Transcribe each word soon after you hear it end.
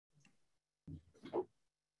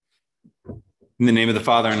In the name of the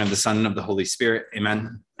Father, and of the Son, and of the Holy Spirit,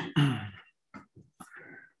 amen.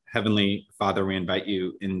 Heavenly Father, we invite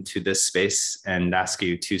you into this space and ask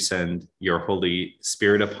you to send your Holy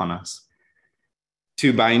Spirit upon us,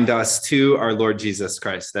 to bind us to our Lord Jesus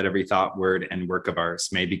Christ, that every thought, word, and work of ours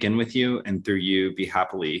may begin with you and through you be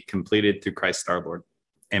happily completed through Christ our Lord.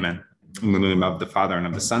 Amen. In the name of the Father, and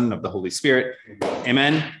of the Son, and of the Holy Spirit,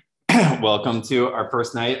 amen. Welcome to our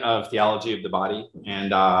first night of Theology of the Body.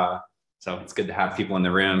 And so it's good to have people in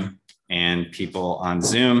the room and people on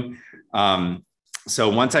Zoom. So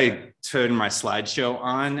once I turn my slideshow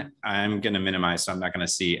on, I'm going to minimize, so I'm not going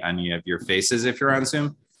to see any of your faces if you're on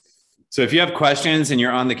Zoom. So if you have questions and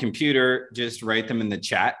you're on the computer, just write them in the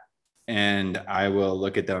chat and I will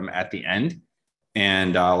look at them at the end.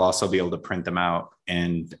 And I'll also be able to print them out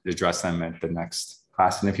and address them at the next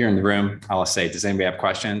class. And if you're in the room, I'll say, does anybody have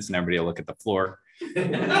questions? And everybody will look at the floor.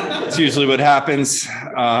 It's usually what happens,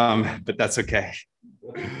 but that's okay.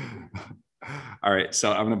 All right,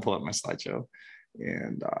 so I'm going to pull up my slideshow.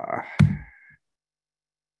 And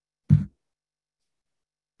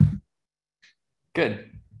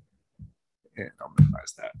good. And I'll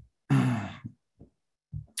minimize that.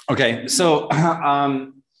 Okay, so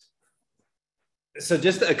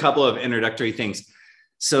just a couple of introductory things.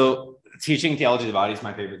 So teaching theology of the body is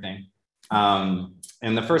my favorite thing.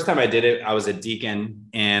 And the first time I did it, I was a deacon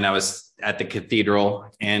and I was at the cathedral.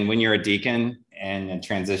 And when you're a deacon and a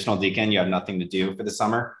transitional deacon, you have nothing to do for the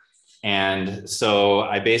summer. And so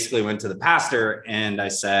I basically went to the pastor and I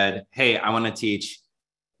said, hey, I want to teach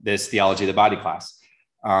this theology of the body class.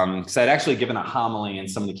 Because I'd actually given a homily and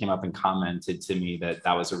somebody came up and commented to me that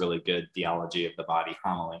that was a really good theology of the body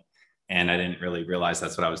homily. And I didn't really realize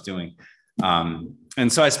that's what I was doing.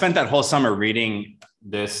 And so I spent that whole summer reading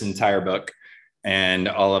this entire book and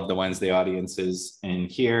all of the Wednesday audiences in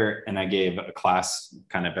here. And I gave a class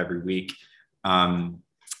kind of every week. And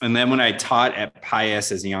then when I taught at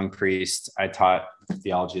Pius as a young priest, I taught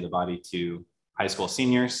theology of the body to high school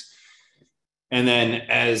seniors. And then,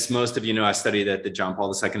 as most of you know, I studied at the John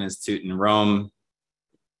Paul II Institute in Rome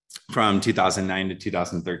from 2009 to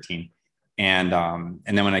 2013. And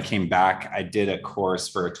then when I came back, I did a course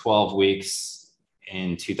for 12 weeks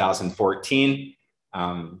in 2014.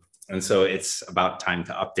 And so it's about time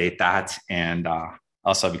to update that. And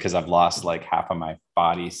also because I've lost like half of my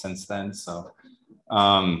body since then. So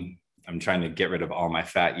I'm trying to get rid of all my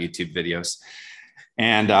fat YouTube videos.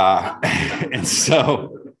 And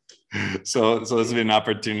so this is an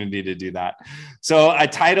opportunity to do that. So I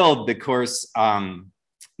titled the course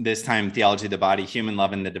this time, Theology of the Body, Human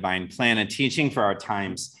Love and the Divine Plan, a teaching for our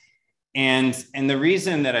times. And the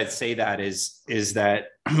reason that I'd say that is that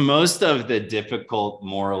most of the difficult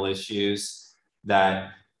moral issues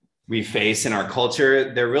that we face in our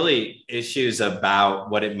culture, they're really issues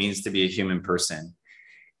about what it means to be a human person.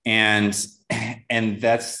 And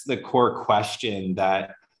that's the core question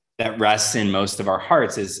that rests in most of our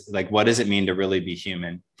hearts is like, what does it mean to really be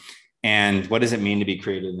human? And what does it mean to be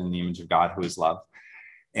created in the image of God, who is love?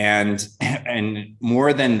 And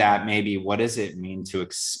more than that, maybe what does it mean to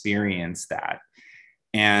experience that?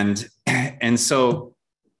 And so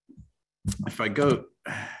if I go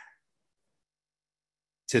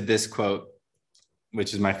to this quote,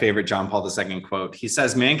 which is my favorite John Paul II quote, he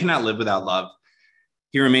says, man cannot live without love.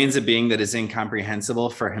 He remains a being that is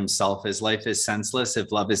incomprehensible for himself. His life is senseless if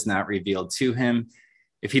love is not revealed to him.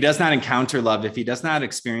 If he does not encounter love, if he does not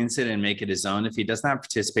experience it and make it his own, if he does not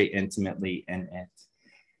participate intimately in it.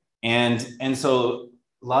 And so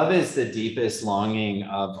love is the deepest longing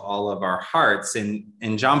of all of our hearts. And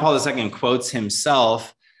John Paul II quotes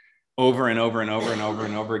himself over and over and over and over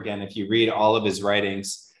and over again. If you read all of his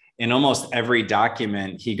writings, in almost every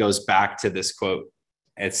document, he goes back to this quote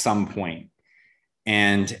at some point.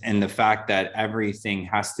 And the fact that everything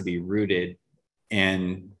has to be rooted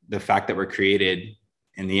in the fact that we're created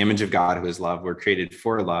in the image of God, who is love. We're created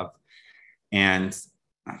for love. And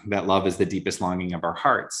that love is the deepest longing of our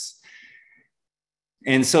hearts.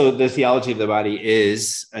 And so the theology of the body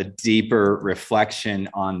is a deeper reflection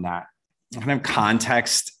on that kind of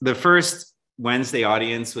context. The first Wednesday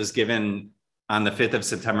audience was given on the 5th of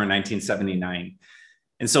September, 1979.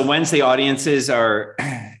 And so Wednesday audiences are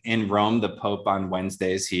in Rome. The Pope on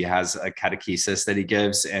Wednesdays, he has a catechesis that he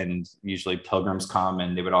gives, and usually pilgrims come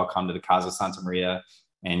and they would all come to the Casa Santa Maria,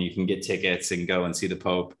 and you can get tickets and go and see the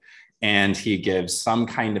Pope. And he gives some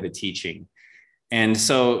kind of a teaching. And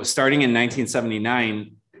so starting in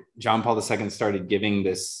 1979, John Paul II started giving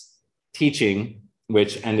this teaching,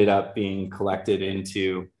 which ended up being collected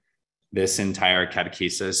into this entire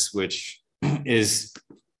catechesis, which is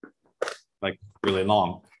like really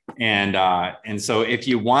long. And so if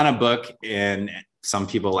you want a book, and some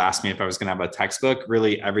people asked me if I was going to have a textbook,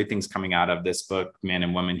 really everything's coming out of this book, Man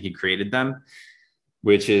and Woman, He Created Them,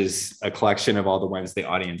 which is a collection of all the Wednesday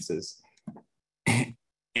audiences.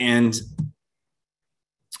 And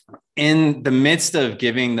in the midst of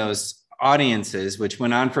giving those audiences, which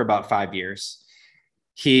went on for about 5 years,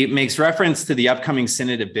 he makes reference to the upcoming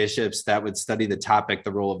Synod of Bishops that would study the topic,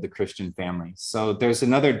 the role of the Christian family. So there's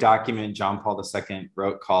another document John Paul II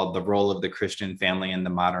wrote called The Role of the Christian Family in the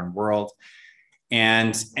Modern World.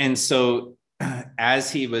 And so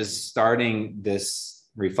as he was starting this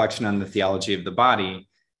reflection on the theology of the body,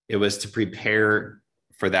 it was to prepare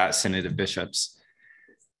for that Synod of Bishops.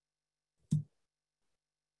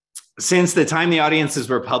 Since the time the audiences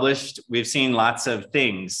were published, we've seen lots of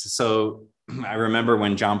things. So I remember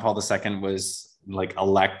when John Paul II was like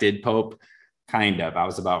elected Pope, kind of. I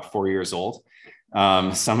was about 4 years old.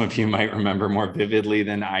 Some of you might remember more vividly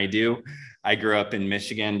than I do. I grew up in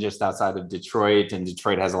Michigan, just outside of Detroit, and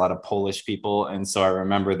Detroit has a lot of Polish people. And so I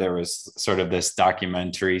remember there was sort of this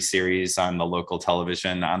documentary series on the local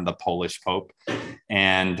television on the Polish Pope.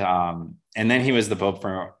 And then he was the Pope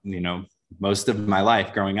for, most of my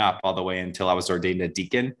life growing up, all the way until I was ordained a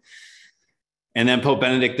deacon. And then Pope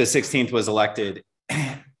Benedict XVI was elected.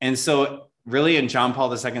 And so really in John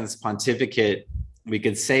Paul II's pontificate, we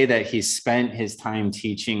could say that he spent his time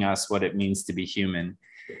teaching us what it means to be human.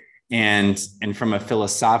 And from a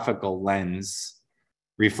philosophical lens,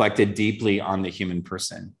 reflected deeply on the human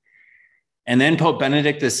person. And then Pope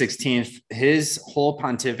Benedict XVI, his whole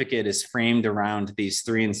pontificate is framed around these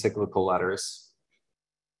 3 encyclical letters,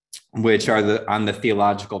 which are on the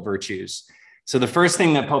theological virtues. So the first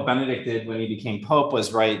thing that Pope Benedict did when he became Pope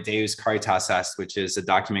was write Deus Caritas Est, which is a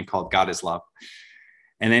document called God is Love.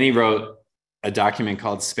 And then he wrote a document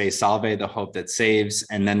called Spe Salve, the hope that saves,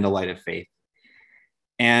 and then the light of faith.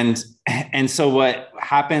 And so what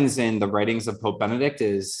happens in the writings of Pope Benedict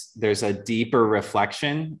is there's a deeper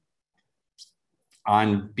reflection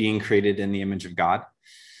on being created in the image of God.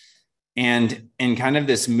 And kind of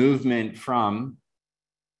this movement from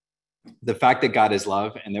the fact that God is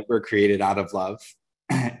love and that we're created out of love,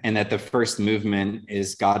 and that the first movement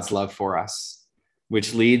is God's love for us,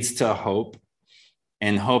 which leads to hope,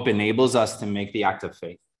 and hope enables us to make the act of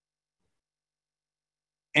faith.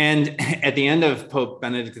 And at the end of Pope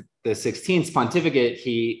Benedict XVI's pontificate,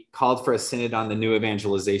 he called for a synod on the new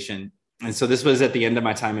evangelization. And so this was at the end of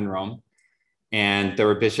my time in Rome. And there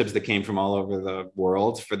were bishops that came from all over the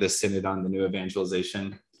world for this synod on the new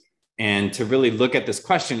evangelization. And to really look at this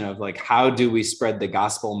question of like, how do we spread the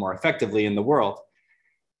gospel more effectively in the world?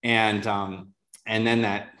 And then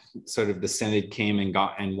that sort of the synod came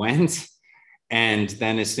and went. And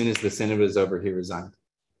then as soon as the synod was over, he resigned.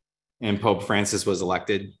 And Pope Francis was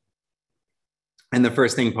elected. And the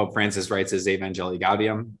first thing Pope Francis writes is Evangelii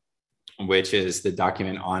Gaudium, which is the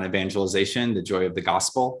document on evangelization, the joy of the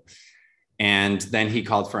gospel. And then he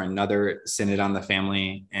called for another synod on the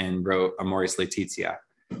family and wrote Amoris Laetitia.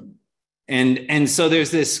 And so there's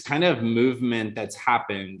this kind of movement that's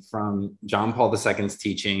happened from John Paul II's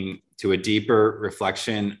teaching to a deeper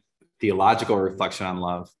reflection, theological reflection on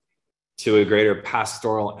love, to a greater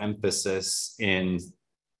pastoral emphasis in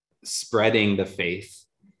spreading the faith.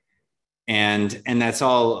 And that's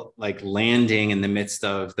all like landing in the midst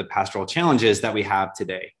of the pastoral challenges that we have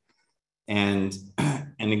today. And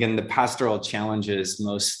again, the pastoral challenges,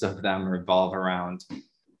 most of them revolve around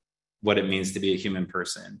what it means to be a human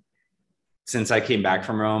person. Since I came back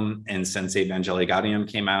from Rome and since Evangelii Gaudium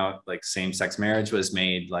came out, like same-sex marriage was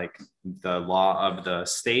made like the law of the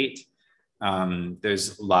state.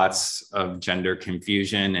 There's lots of gender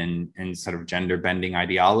confusion and sort of gender bending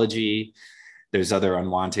ideology. There's other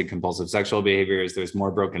unwanted compulsive sexual behaviors. There's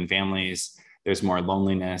more broken families. There's more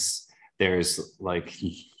loneliness. There's like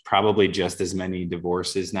probably just as many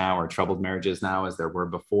divorces now or troubled marriages now as there were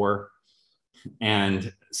before.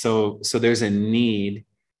 And so there's a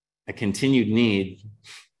continued need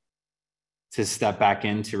to step back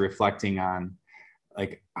into reflecting on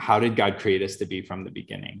like, how did God create us to be from the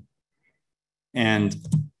beginning? And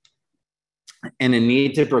a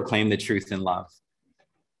need to proclaim the truth in love.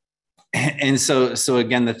 And so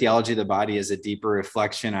again, the theology of the body is a deeper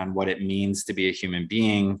reflection on what it means to be a human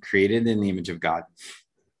being created in the image of God.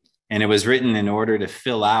 And it was written in order to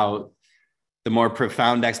fill out the more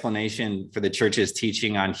profound explanation for the church's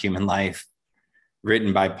teaching on human life,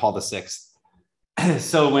 written by Paul VI.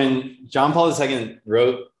 So when John Paul II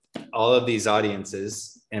wrote all of these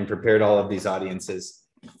audiences and prepared all of these audiences,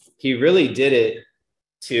 he really did it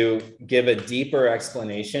to give a deeper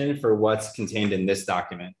explanation for what's contained in this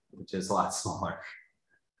document, which is a lot smaller.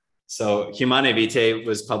 So Humanae Vitae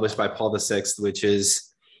was published by Paul VI, which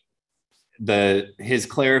is his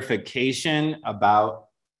clarification about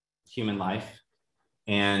human life,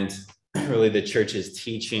 and really the church's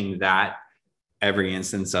teaching that every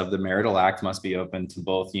instance of the marital act must be open to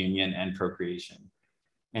both union and procreation.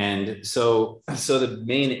 And so the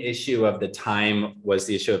main issue of the time was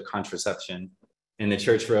the issue of contraception. And the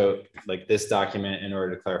church wrote like this document in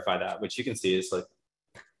order to clarify that, which you can see is like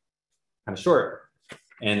kind of short.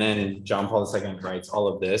 And then John Paul II writes all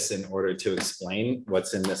of this in order to explain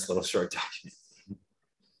what's in this little short document.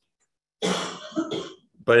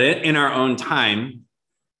 But in our own time,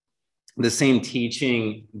 the same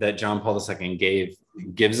teaching that John Paul II gave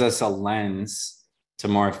gives us a lens to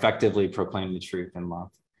more effectively proclaim the truth in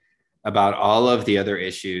love about all of the other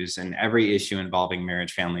issues and every issue involving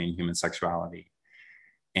marriage, family, and human sexuality.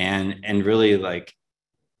 And really like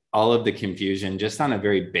all of the confusion just on a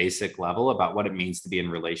very basic level about what it means to be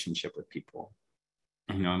in relationship with people.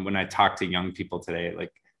 You know, and when I talk to young people today,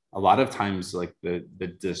 like a lot of times like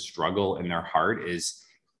the struggle in their heart is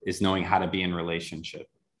knowing how to be in relationship,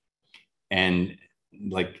 and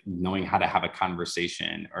like knowing how to have a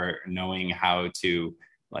conversation, or knowing how to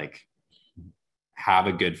like have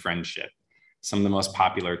a good friendship. Some of the most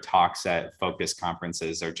popular talks at focus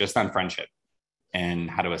conferences are just on friendship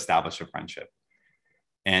and how to establish a friendship.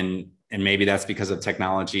 And maybe that's because of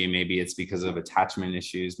technology. Maybe it's because of attachment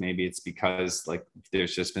issues. Maybe it's because like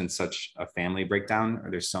there's just been such a family breakdown,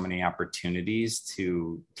 or there's so many opportunities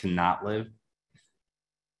to not live.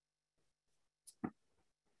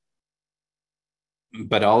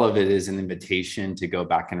 But all of it is an invitation to go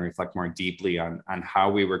back and reflect more deeply on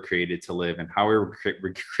how we were created to live and how we were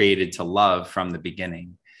created to love from the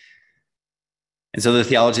beginning. And so the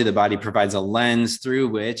theology of the body provides a lens through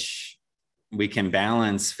which we can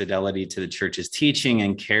balance fidelity to the church's teaching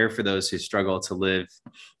and care for those who struggle to live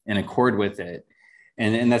in accord with it.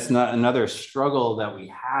 And that's not another struggle that we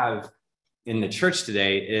have in the church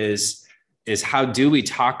today is how do we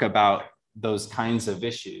talk about those kinds of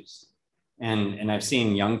issues? And I've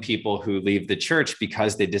seen young people who leave the church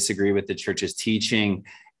because they disagree with the church's teaching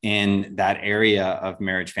in that area of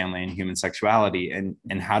marriage, family, and human sexuality.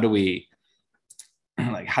 And how do we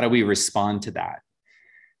respond to that?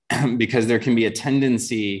 Because there can be a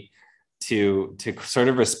tendency to sort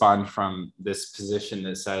of respond from this position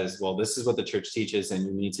that says, well, this is what the church teaches and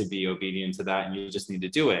you need to be obedient to that and you just need to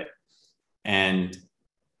do it. And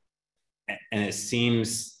it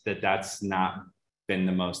seems that that's not been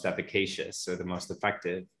the most efficacious or the most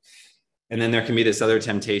effective. And then there can be this other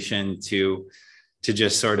temptation to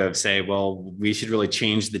just sort of say, well, we should really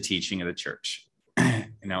change the teaching of the church,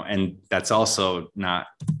 you know, and that's also not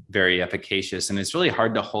very efficacious. And it's really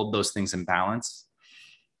hard to hold those things in balance.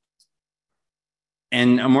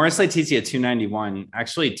 And Amoris Laetitia 291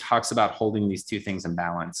 actually talks about holding these two things in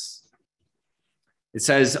balance. It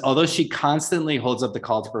says, although she constantly holds up the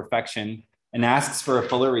call to perfection and asks for a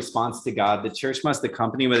fuller response to God, the church must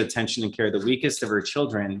accompany with attention and care the weakest of her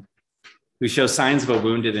children who show signs of a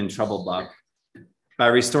wounded and troubled love by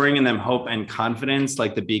restoring in them hope and confidence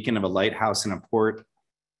like the beacon of a lighthouse in a port,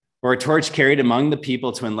 or a torch carried among the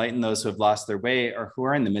people to enlighten those who have lost their way or who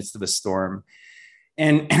are in the midst of a storm.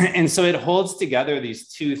 And so it holds together these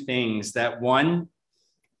two things, that one,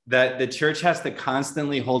 that the church has to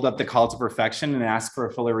constantly hold up the call to perfection and ask for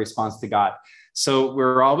a fuller response to God. So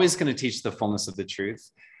we're always going to teach the fullness of the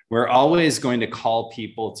truth. We're always going to call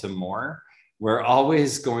people to more. We're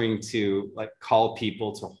always going to like call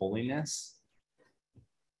people to holiness.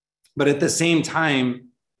 But at the same time,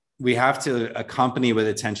 we have to accompany with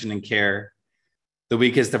attention and care the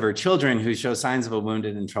weakest of our children who show signs of a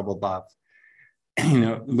wounded and troubled love, you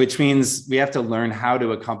know, which means we have to learn how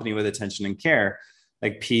to accompany with attention and care,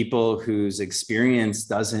 like people whose experience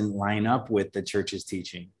doesn't line up with the church's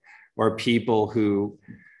teaching, or people who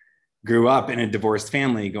grew up in a divorced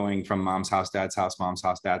family going from mom's house, dad's house,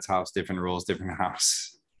 different rules, different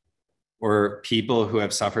house, or people who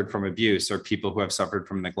have suffered from abuse, or people who have suffered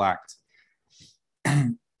from neglect.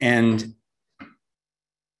 And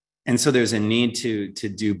so there's a need to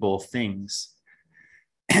do both things.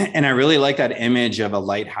 And I really like that image of a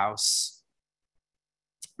lighthouse,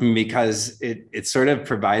 because it sort of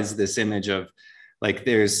provides this image of like,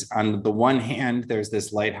 there's on the one hand, there's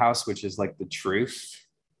this lighthouse, which is like the truth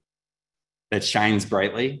that shines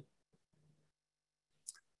brightly.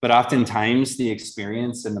 But oftentimes the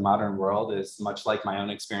experience in the modern world is much like my own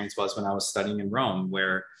experience was when I was studying in Rome,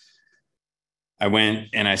 where I went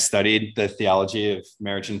and I studied the theology of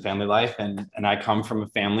marriage and family life. And I come from a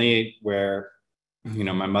family where, you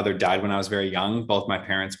know, my mother died when I was very young. Both my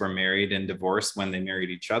parents were married and divorced when they married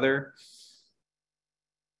each other.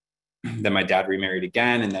 then my dad remarried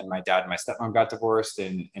again, and then my dad and my stepmom got divorced,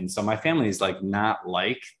 and so my family is like not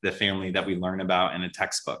like the family that we learn about in a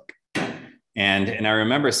textbook. And I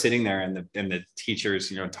remember sitting there, and the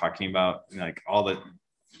teachers, talking about like all the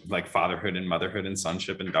like fatherhood and motherhood and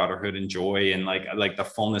sonship and daughterhood and joy, and like the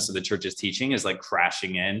fullness of the church's teaching is like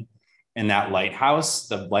crashing in. And that lighthouse,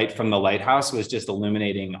 the light from the lighthouse was just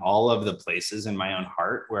illuminating all of the places in my own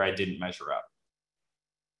heart where I didn't measure up.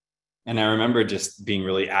 And I remember just being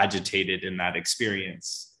really agitated in that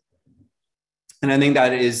experience. And I think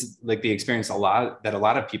that is like the experience a lot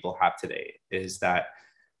of people have today, is that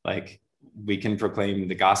like we can proclaim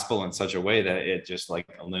the gospel in such a way that it just like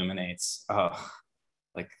illuminates,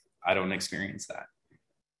 like I don't experience that.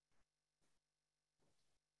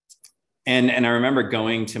 And I remember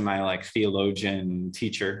going to my like theologian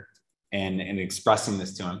teacher and expressing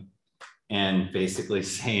this to him, and basically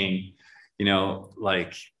saying,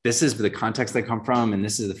 like, this is the context I come from, and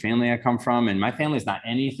this is the family I come from, and my family is not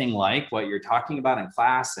anything like what you're talking about in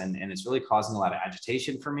class, and it's really causing a lot of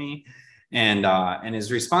agitation for me. And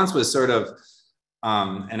his response was sort of,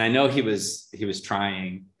 and I know he was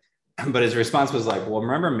trying, but his response was like, well,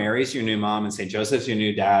 remember, Mary's your new mom and St. Joseph's your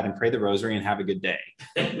new dad, and pray the rosary and have a good day.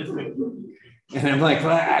 And I'm like,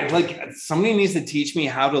 well, like somebody needs to teach me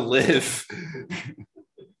how to live.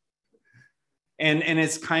 And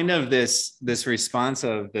it's kind of this response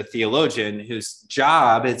of the theologian whose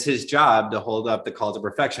job, it's his job to hold up the call to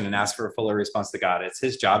perfection and ask for a fuller response to God. It's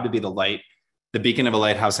his job to be the light, the beacon of a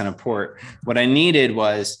lighthouse and a port. What I needed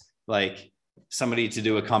was like somebody to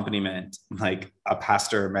do accompaniment, like a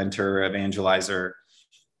pastor, mentor, evangelizer,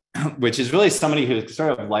 which is really somebody who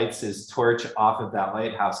sort of lights his torch off of that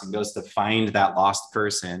lighthouse and goes to find that lost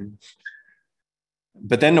person,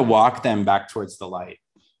 but then to walk them back towards the light,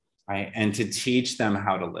 right? And to teach them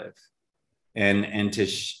how to live, and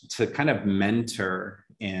to kind of mentor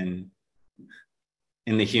in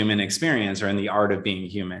the human experience, or in the art of being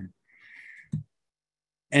human.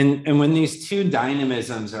 And when these two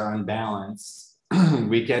dynamisms are unbalanced,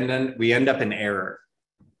 we end up in error.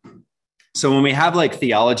 So when we have like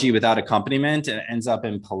theology without accompaniment, it ends up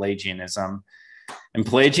in Pelagianism. And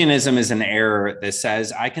Pelagianism is an error that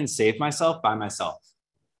says I can save myself by myself.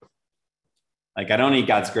 Like I don't need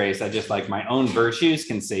God's grace. I just like my own virtues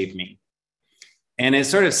can save me. And it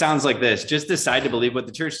sort of sounds like this: just decide to believe what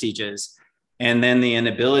the church teaches, and then the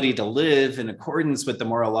inability to live in accordance with the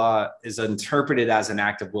moral law is interpreted as an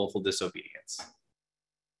act of willful disobedience.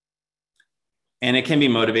 And it can be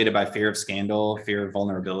motivated by fear of scandal, fear of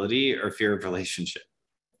vulnerability, or fear of relationship.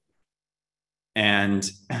 And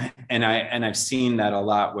I've seen that a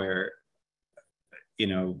lot, where,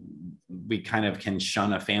 we kind of can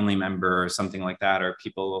shun a family member or something like that, or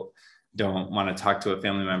people don't want to talk to a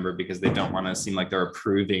family member because they don't want to seem like they're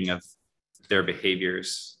approving of their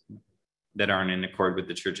behaviors that aren't in accord with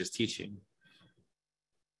the church's teaching.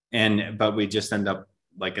 But we just end up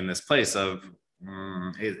like in this place of,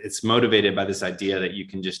 it's motivated by this idea that you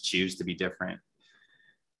can just choose to be different.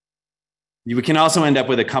 We can also end up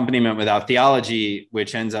with accompaniment without theology,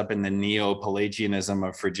 which ends up in the neo-Pelagianism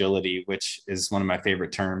of fragility, which is one of my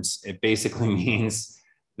favorite terms. It basically means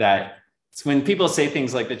that it's when people say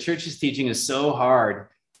things like the church's teaching is so hard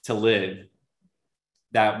to live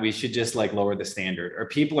that we should just like lower the standard, or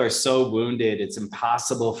people are so wounded it's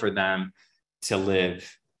impossible for them to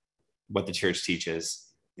live what the church teaches,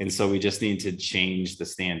 and so we just need to change the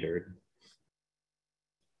standard.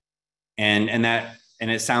 And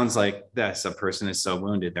it sounds like this: a person is so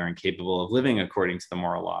wounded they're incapable of living according to the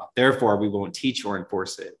moral law, therefore we won't teach or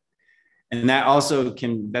enforce it. And that also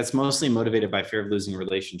that's mostly motivated by fear of losing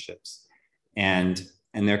relationships, and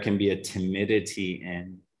there can be a timidity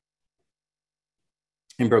in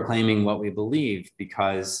proclaiming what we believe,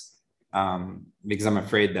 because I'm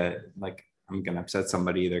afraid that like I'm going to upset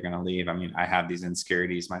somebody, they're going to leave. I mean, I have these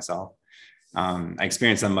insecurities myself. I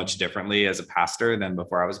experience them much differently as a pastor than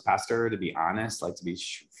before I was a pastor, to be honest, like to be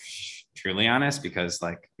truly honest, because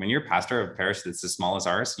like when you're a pastor of a parish that's as small as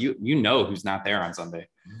ours, you know who's not there on Sunday.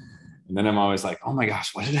 And then I'm always like, oh my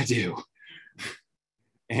gosh, what did I do?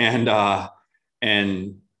 And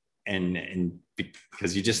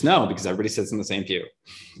because you just know, because everybody sits in the same pew.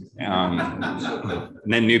 And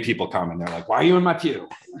then new people come and they're like, why are you in my pew?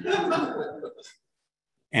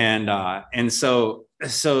 And so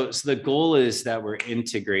the goal is that we're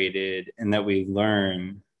integrated and that we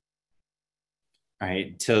learn,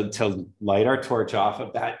 right, to light our torch off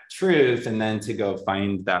of that truth, and then to go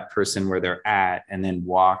find that person where they're at and then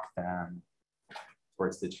walk them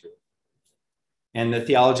towards the truth. And the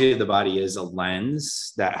theology of the body is a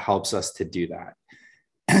lens that helps us to do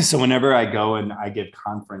that. So whenever I go and I give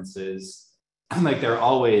conferences, like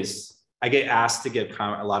I get asked to give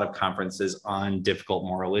a lot of conferences on difficult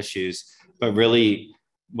moral issues, but really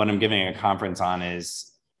what I'm giving a conference on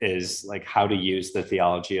is like how to use the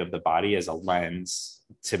theology of the body as a lens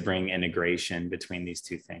to bring integration between these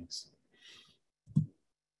two things.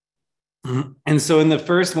 And so in the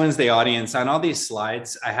first Wednesday audience, on all these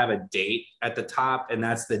slides, I have a date at the top, and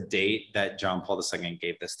that's the date that John Paul II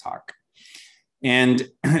gave this talk. And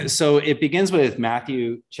so it begins with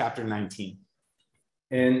Matthew chapter 19.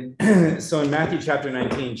 And so in Matthew chapter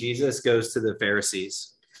 19, Jesus goes to the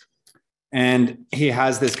Pharisees and he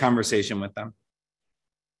has this conversation with them.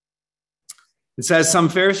 It says, some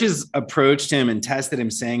Pharisees approached him and tested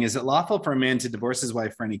him, saying, is it lawful for a man to divorce his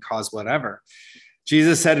wife for any cause whatever?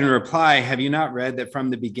 Jesus said in reply, have you not read that from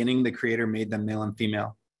the beginning the Creator made them male and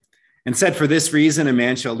female, and said, for this reason a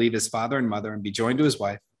man shall leave his father and mother and be joined to his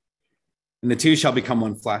wife, and the two shall become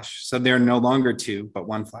one flesh. So they are no longer two, but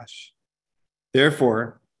one flesh.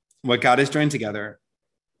 Therefore, what God has joined together,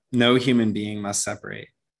 no human being must separate.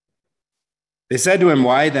 They said to him,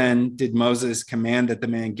 why then did Moses command that the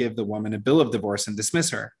man give the woman a bill of divorce and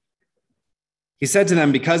dismiss her? He said to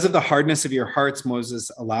them, because of the hardness of your hearts, Moses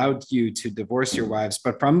allowed you to divorce your wives,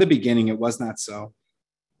 but from the beginning it was not so.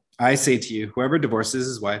 I say to you, whoever divorces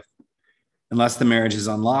his wife, unless the marriage is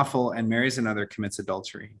unlawful, and marries another, commits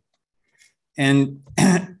adultery. And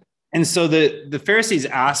so the Pharisees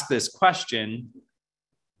ask this question,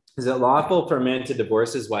 is it lawful for a man to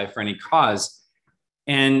divorce his wife for any cause?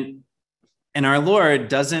 And our Lord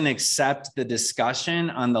doesn't accept the discussion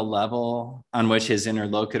on the level on which his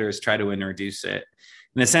interlocutors try to introduce it.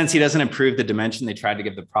 In a sense, he doesn't improve the dimension they tried to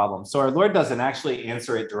give the problem. So our Lord doesn't actually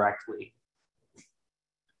answer it directly.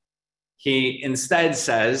 He instead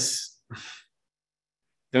says,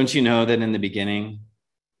 don't you know that in the beginning,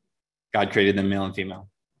 God created them male and female?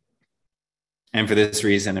 And for this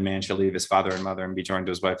reason, a man shall leave his father and mother and be joined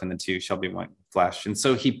to his wife, and the two shall be one flesh. And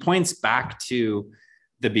so he points back to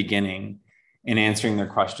the beginning in answering their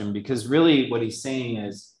question, because really what he's saying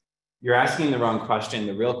is, you're asking the wrong question.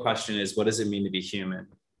 The real question is, what does it mean to be human?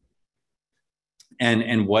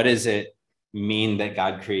 And what does it mean that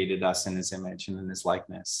God created us in his image and in his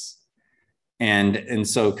likeness? And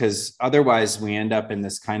so, because otherwise we end up in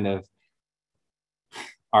this kind of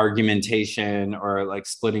argumentation or like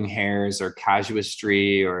splitting hairs or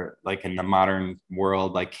casuistry, or like in the modern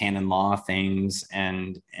world, like canon law things.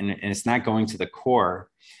 And it's not going to the core,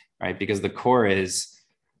 right? Because the core is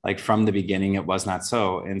like, from the beginning, it was not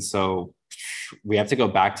so. And so we have to go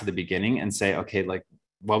back to the beginning and say, okay, like,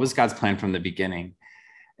 what was God's plan from the beginning?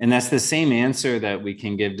 And that's the same answer that we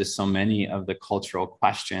can give to so many of the cultural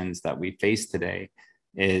questions that we face today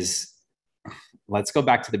is, let's go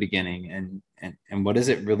back to the beginning and what does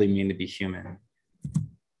it really mean to be human?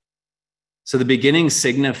 So the beginning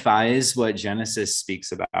signifies what Genesis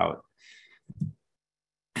speaks about.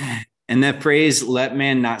 And that phrase, let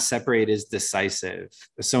man not separate, is decisive.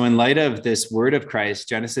 So in light of this word of Christ,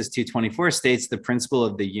 Genesis 2:24 states the principle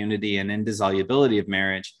of the unity and indissolubility of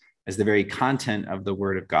marriage as the very content of the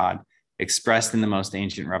word of God, expressed in the most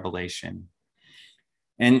ancient revelation.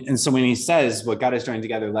 And so when he says, what God has joined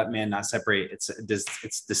together, let man not separate,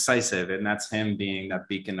 it's decisive. And that's him being that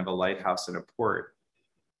beacon of a lighthouse and a port.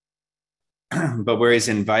 But where he's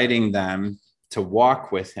inviting them to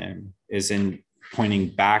walk with him is in pointing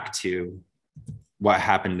back to what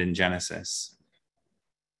happened in Genesis.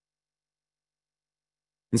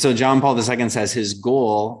 And so John Paul II says his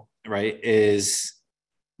goal, right, is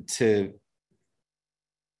to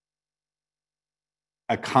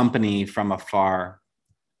accompany from afar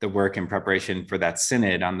the work and preparation for that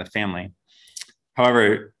synod on the family.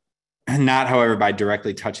 However, not by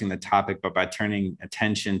directly touching the topic, but by turning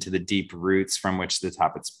attention to the deep roots from which the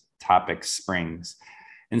topic springs.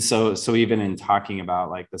 And so even in talking about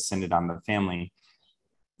like the synod on the family,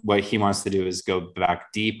 what he wants to do is go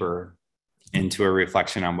back deeper into a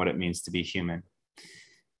reflection on what it means to be human.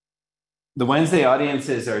 The Wednesday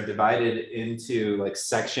audiences are divided into like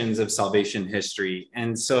sections of salvation history.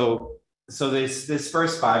 And so this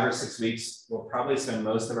first 5 or 6 weeks, we'll probably spend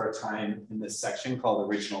most of our time in this section called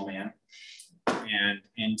Original Man and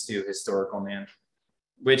into Historical Man,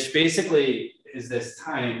 which basically is this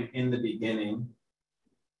time in the beginning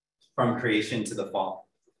from creation to the fall.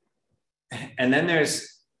 And then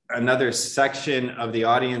there's another section of the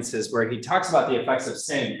audiences where he talks about the effects of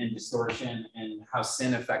sin and distortion and how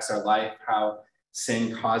sin affects our life, how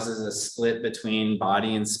sin causes a split between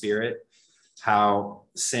body and spirit, how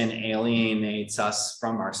sin alienates us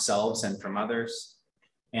from ourselves and from others,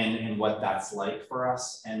 and what that's like for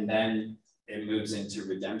us. And then it moves into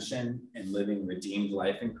redemption and living redeemed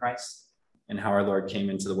life in Christ. and how our Lord came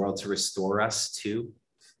into the world to restore us to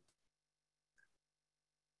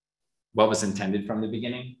what was intended from the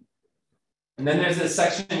beginning. And then there's this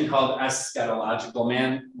section called Eschatological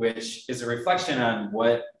Man, which is a reflection on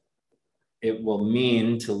what it will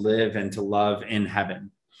mean to live and to love in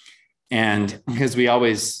heaven. And because we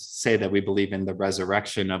always say that we believe in the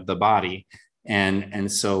resurrection of the body.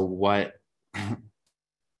 And so what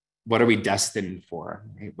are we destined for?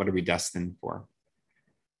 Right? What are we destined for?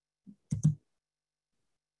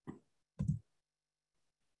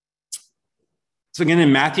 So again,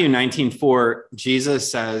 in Matthew 19:4,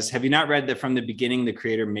 Jesus says, have you not read that from the beginning, the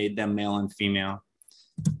Creator made them male and female?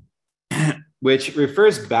 Which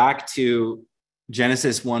refers back to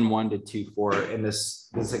Genesis 1:1 to 2:4 in this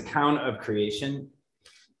account of creation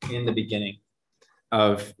in the beginning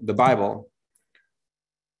of the Bible.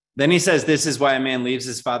 Then he says, this is why a man leaves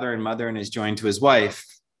his father and mother and is joined to his wife,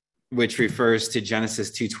 which refers to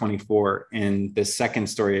Genesis 2:24 in the second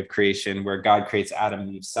story of creation, where God creates Adam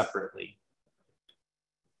and Eve separately.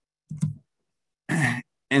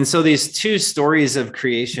 And so these two stories of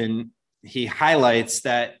creation, he highlights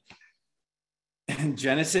that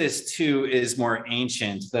Genesis 2 is more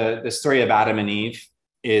ancient. The story of Adam and Eve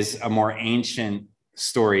is a more ancient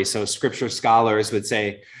story. So scripture scholars would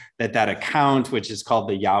say that account, which is called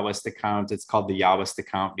the Yahwist account, it's called the Yahwist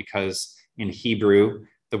account because in Hebrew,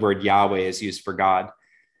 the word Yahweh is used for God.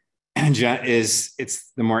 And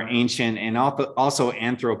it's the more ancient and also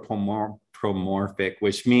anthropomorphic,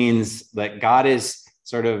 which means that God is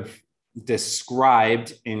sort of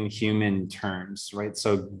described in human terms, right?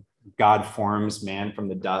 So God forms man from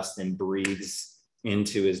the dust and breathes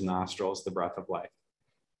into his nostrils the breath of life,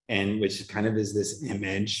 and which kind of is this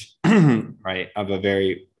image, right, of a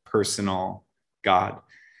very personal God.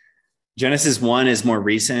 Genesis 1 is more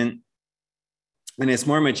recent, and it's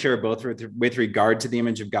more mature both with regard to the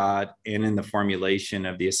image of God and in the formulation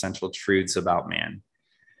of the essential truths about man.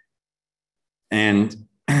 And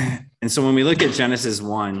so when we look at Genesis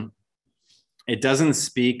 1, it doesn't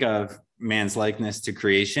speak of man's likeness to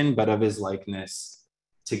creation, but of his likeness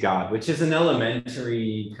to God, which is an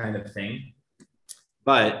elementary kind of thing.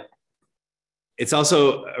 But it's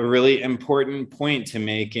also a really important point to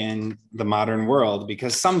make in the modern world,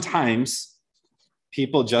 because sometimes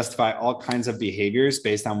people justify all kinds of behaviors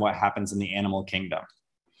based on what happens in the animal kingdom.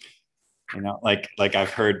 You know, like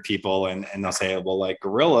I've heard people and they'll say, well, like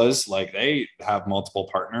gorillas, like they have multiple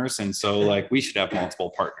partners. And so like we should have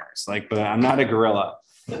multiple partners. Like, but I'm not a gorilla,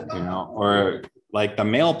 you know, or like the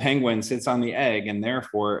male penguin sits on the egg and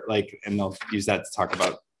therefore and they'll use that to talk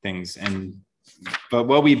about things. But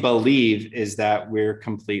what we believe is that we're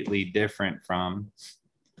completely different from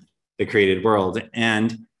the created world.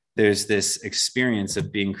 And there's this experience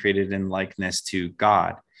of being created in likeness to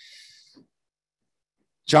God.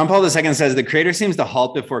 John Paul II says, the Creator seems to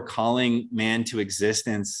halt before calling man to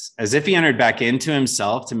existence as if he entered back into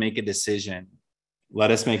himself to make a decision.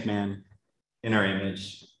 Let us make man in our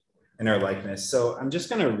image, in our likeness. So I'm just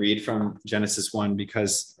going to read from Genesis 1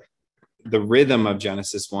 because the rhythm of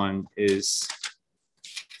Genesis 1 is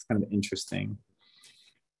kind of interesting.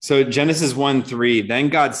 So Genesis 1:3, then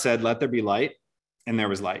God said, let there be light, and there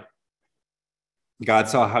was light. God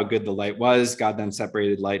saw how good the light was. God then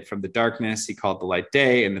separated light from the darkness. He called the light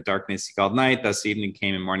day, and the darkness he called night. Thus evening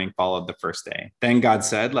came and morning followed the first day. Then God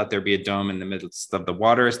said, let there be a dome in the midst of the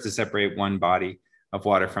waters to separate one body of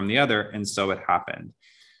water from the other. And so it happened.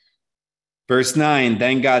 Verse 9,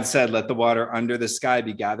 then God said, let the water under the sky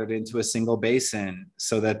be gathered into a single basin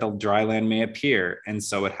so that the dry land may appear. And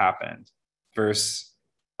so it happened. Verse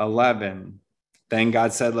 11, then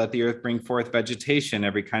God said, let the earth bring forth vegetation,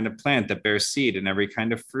 every kind of plant that bears seed, and every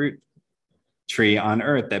kind of fruit tree on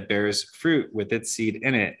earth that bears fruit with its seed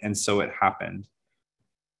in it. And so it happened.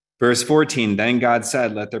 Verse 14, then God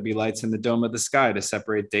said, let there be lights in the dome of the sky to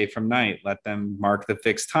separate day from night. Let them mark the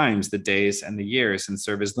fixed times, the days and the years, and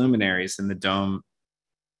serve as luminaries in the dome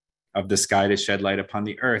of the sky to shed light upon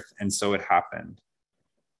the earth. And so it happened.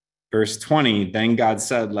 Verse 20, then God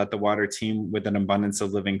said, let the water teem with an abundance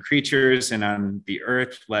of living creatures, and on the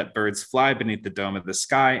earth let birds fly beneath the dome of the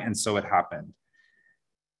sky. And so it happened.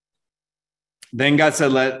 Then God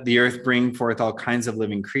said, let the earth bring forth all kinds of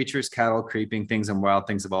living creatures, cattle, creeping things, and wild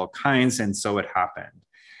things of all kinds. And so it happened.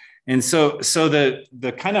 And so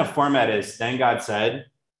the kind of format is, then God said,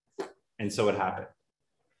 and so it happened.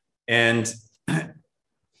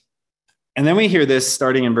 And then we hear this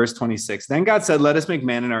starting in verse 26. Then God said, let us make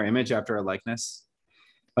man in our image after our likeness.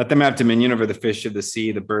 Let them have dominion over the fish of the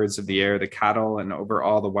sea, the birds of the air, the cattle, and over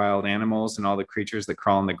all the wild animals and all the creatures that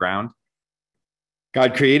crawl on the ground.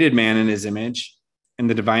 God created man in his image. In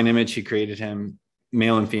the divine image, he created him.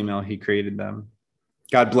 male and female, he created them.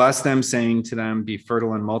 God blessed them, saying to them, be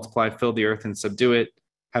fertile and multiply, fill the earth and subdue it,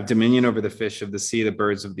 have dominion over the fish of the sea, the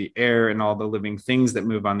birds of the air, and all the living things that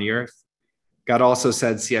move on the earth. God also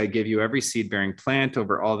said, see, I give you every seed-bearing plant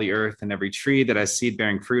over all the earth and every tree that has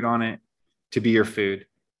seed-bearing fruit on it to be your food.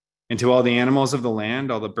 And to all the animals of the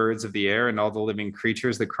land, all the birds of the air, and all the living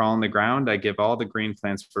creatures that crawl on the ground, I give all the green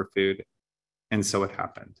plants for food. And so it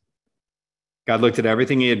happened. God looked at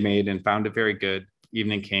everything he had made and found it very good.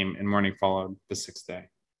 Evening came and morning followed the sixth day.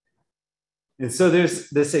 And so there's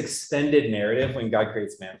this extended narrative when God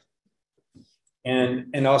creates man.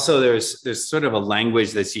 And also there's sort of a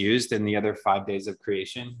language that's used in the other 5 days of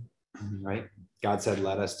creation, right? God said,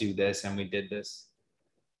 let us do this, and we did this.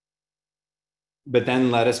 But then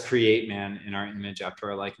let us create man in our image after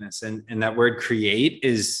our likeness. And that word create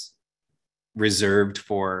is reserved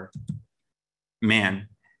for man.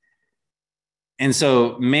 And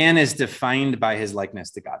so man is defined by his likeness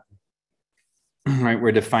to God, right?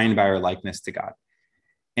 We're defined by our likeness to God.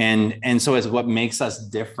 And so it's what makes us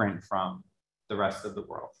different from the rest of the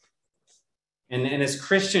world. And as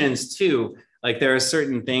Christians too, like there are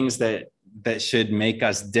certain things that should make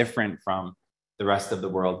us different from the rest of the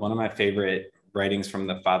world. One of my favorite writings from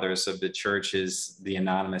the fathers of the church is the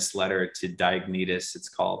anonymous letter to Diognetus, it's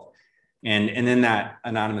called. And in that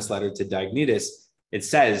anonymous letter to Diognetus, it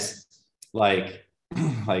says, like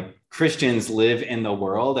Christians live in the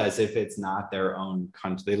world as if it's not their own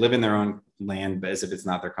country. They live in their own land, but as if it's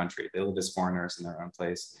not their country. They live as foreigners in their own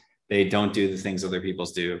place. They don't do the things other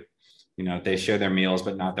people's do. You know, they share their meals,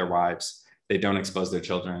 but not their wives. They don't expose their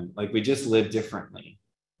children. Like we just live differently,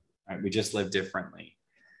 right? We just live differently.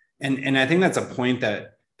 And I think that's a point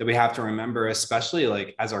that we have to remember, especially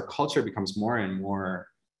like as our culture becomes more and more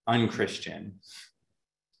unchristian,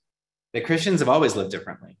 that Christians have always lived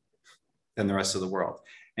differently than the rest of the world.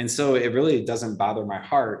 And so it really doesn't bother my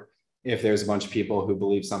heart if there's a bunch of people who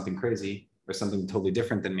believe something crazy or something totally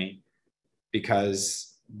different than me,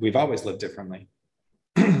 because we've always lived differently.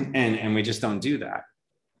 and we just don't do that.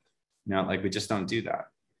 You know, like we just don't do that.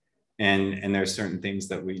 And there's certain things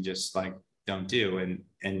that we just like don't do.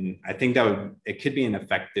 And I think that it could be an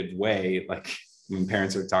effective way, like when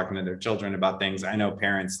parents are talking to their children about things. I know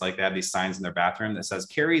parents, like they have these signs in their bathroom that says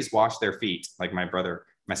Carrie's wash their feet. Like my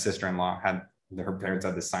sister-in-law her parents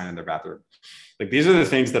had this sign in their bathroom. Like these are the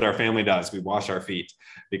things that our family does. We wash our feet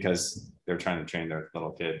because they're trying to train their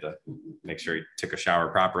little kid to make sure he took a shower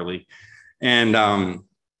properly. And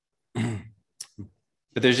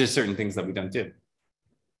but there's just certain things that we don't do.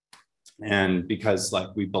 And because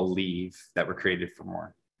like we believe that we're created for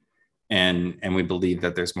more, and we believe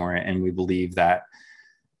that there's more, and we believe that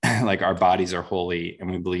like our bodies are holy, and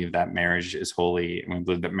we believe that marriage is holy, and we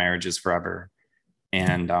believe that marriage is forever.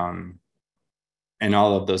 And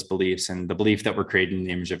all of those beliefs, and the belief that we're created in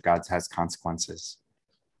the image of God has consequences.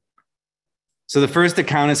 So the first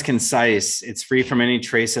account is concise. It's free from any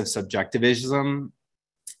trace of subjectivism.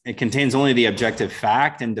 It contains only the objective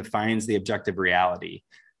fact and defines the objective reality,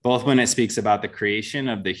 both when it speaks about the creation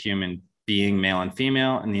of the human being, male and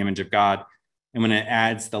female, in the image of God, and when it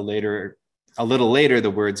adds a little later,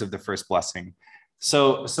 the words of the first blessing.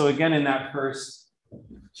 So again, in that first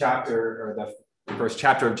chapter, or the first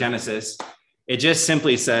chapter of Genesis, it just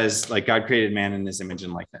simply says like God created man in his image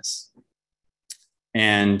and likeness.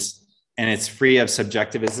 And it's free of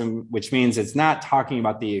subjectivism, which means it's not talking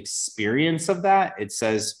about the experience of that. It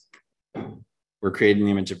says we're created in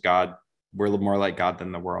the image of God. We're a little more like God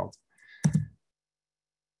than the world.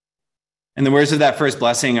 And the words of that first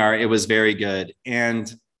blessing are, it was very good.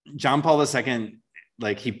 And John Paul II,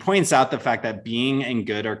 like he points out the fact that being and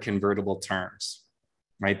good are convertible terms,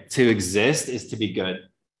 right? To exist is to be good.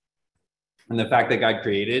 And the fact that God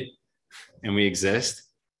created and we exist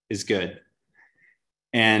is good.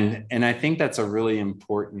 And I think that's a really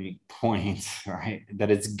important point, right?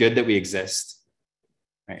 That it's good that we exist,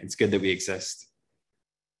 right? It's good that we exist.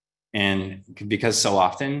 And because so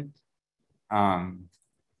often there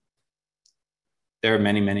are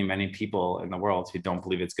many, many, many people in the world who don't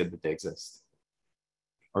believe it's good that they exist,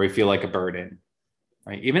 or we feel like a burden,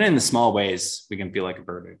 right? Even in the small ways, we can feel like a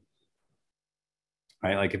burden,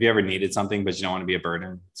 right? Like if you ever needed something, but you don't want to be a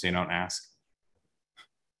burden, so you don't ask,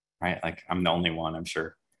 right? Like I'm the only one, I'm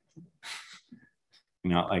sure.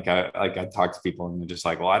 You know, like I talk to people and they're just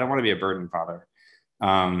like, well, I don't want to be a burden, Father.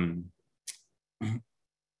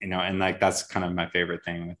 You know, and like that's kind of my favorite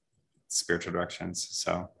thing with spiritual directions.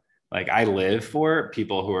 So like I live for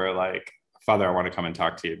people who are like, Father, I want to come and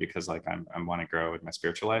talk to you because like I want to grow with my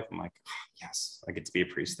spiritual life. I'm like, oh, yes, I get to be a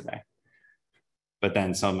priest today. But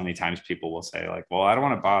then so many times people will say like, well, I don't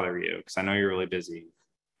want to bother you because I know you're really busy.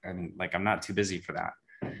 And like, I'm not too busy for that.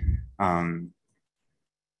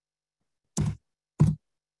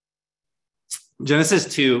 Genesis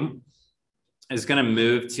 2 is going to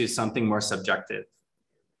move to something more subjective.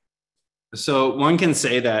 So one can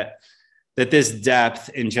say that this depth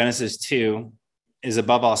in Genesis 2 is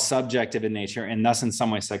above all subjective in nature and thus in some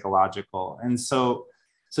way psychological. And so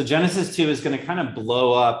Genesis 2 is going to kind of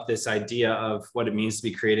blow up this idea of what it means to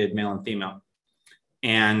be created male and female,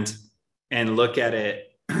 and look at it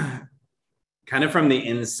kind of from the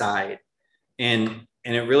inside. And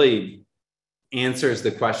it really answers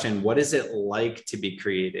the question, what is it like to be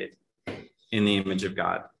created in the image of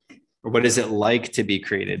God? Or what is it like to be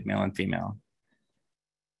created male and female?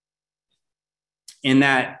 In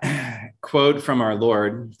that quote from our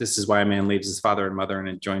Lord, this is why a man leaves his father and mother and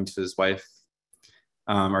is joined to his wife.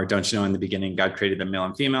 Or don't you know, in the beginning, God created them male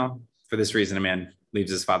and female. For this reason, a man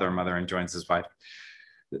leaves his father and mother and joins his wife.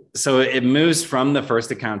 So it moves from the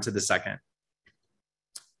first account to the second.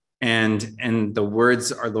 And the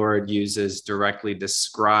words our Lord uses directly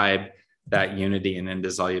describe that unity and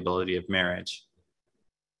indissolubility of marriage.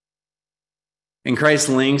 And Christ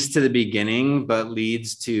links to the beginning, but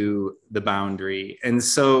leads to the boundary. And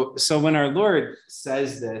so when our Lord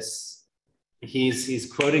says this,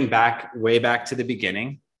 he's quoting way back to the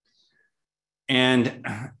beginning.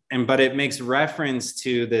 But it makes reference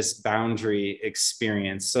to this boundary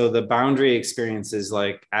experience. So the boundary experience is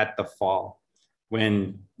like at the fall,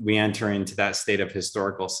 when we enter into that state of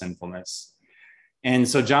historical sinfulness. And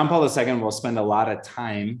so John Paul II will spend a lot of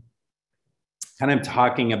time kind of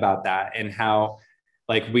talking about that, and how,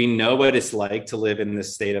 like, we know what it's like to live in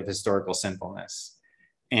this state of historical sinfulness.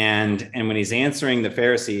 And when he's answering the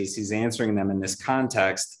Pharisees, he's answering them in this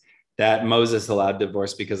context that Moses allowed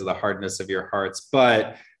divorce because of the hardness of your hearts.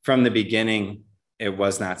 But from the beginning, it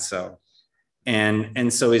was not so.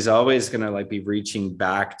 And so he's always going to be reaching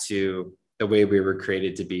back to the way we were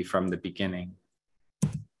created to be from the beginning.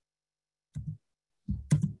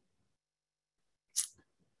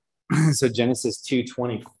 So Genesis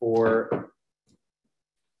 2:24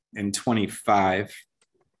 and 25.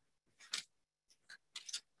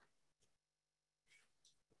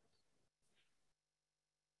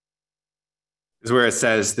 Is where it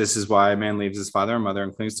says, this is why a man leaves his father and mother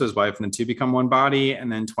and clings to his wife, and the two become one body.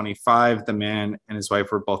 And then 25, the man and his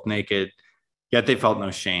wife were both naked, yet they felt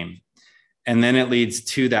no shame. And then it leads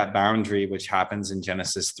to that boundary, which happens in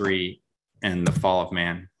Genesis 3 and the fall of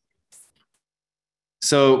man.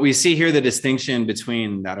 So we see here the distinction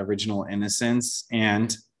between that original innocence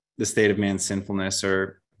and the state of man's sinfulness,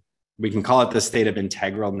 or we can call it the state of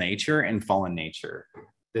integral nature and fallen nature.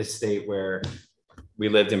 This state where we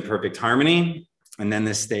lived in perfect harmony, and then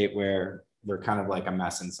this state where we're kind of like a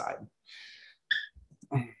mess inside.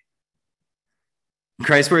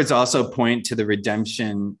 Christ's words also point to the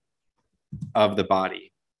redemption of the body.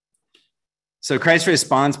 So Christ's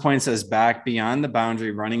response points us back beyond the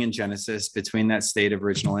boundary running in Genesis between that state of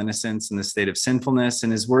original innocence and the state of sinfulness.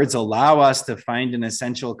 And his words allow us to find an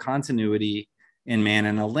essential continuity in man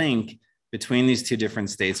and a link between these two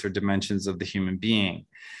different states or dimensions of the human being.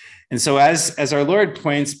 And so as our Lord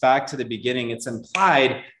points back to the beginning, it's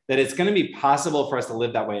implied that it's going to be possible for us to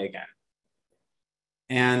live that way again.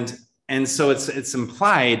 And so it's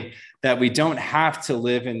implied that we don't have to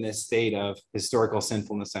live in this state of historical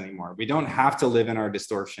sinfulness anymore. We don't have to live in our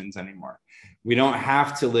distortions anymore. We don't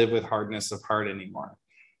have to live with hardness of heart anymore.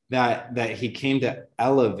 That he came to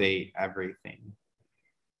elevate everything.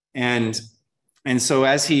 And so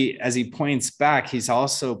as he points back, he's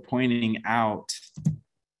also pointing out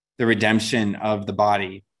the redemption of the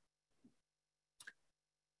body.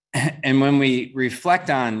 And when we reflect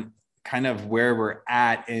on kind of where we're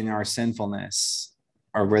at in our sinfulness,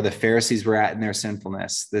 or where the Pharisees were at in their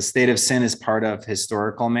sinfulness, the state of sin is part of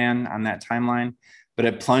historical man on that timeline, but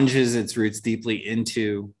it plunges its roots deeply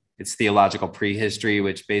into its theological prehistory,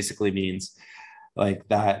 which basically means like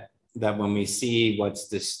that when we see what's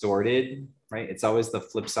distorted, right, it's always the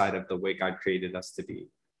flip side of the way God created us to be.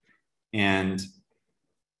 And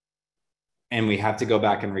we have to go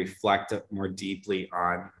back and reflect more deeply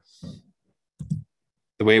on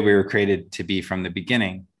the way we were created to be from the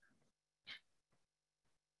beginning.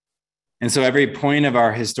 And so every point of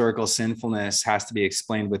our historical sinfulness has to be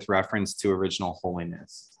explained with reference to original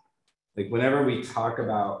holiness. Like whenever we talk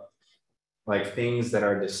about like things that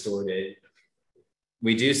are distorted,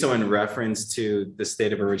 we do so in reference to the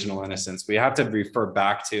state of original innocence. We have to refer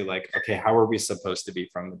back to like, okay, how are we supposed to be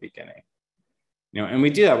from the beginning? You know, and we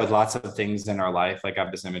do that with lots of things in our life. Like I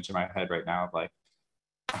have this image in my head right now of like,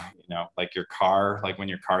 you know, like your car, like when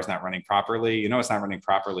your car's not running properly, you know, it's not running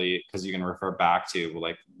properly because you can refer back to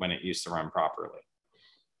like when it used to run properly.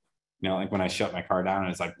 like when I shut my car down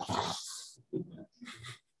and it's like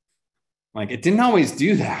it didn't always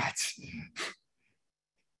do that.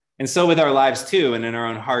 And so with our lives too, and in our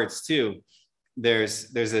own hearts too, there's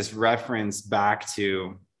this reference back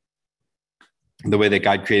to the way that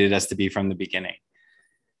God created us to be from the beginning.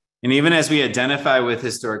 And even as we identify with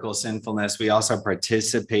historical sinfulness, we also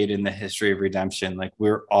participate in the history of redemption. Like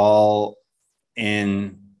we're all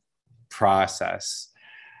in process,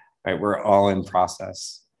 right? We're all in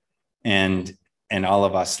process. And all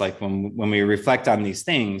of us, like when we reflect on these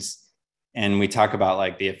things and we talk about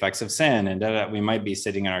like the effects of sin and we might be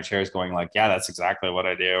sitting in our chairs going like, yeah, that's exactly what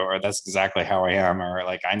I do, or that's exactly how I am, or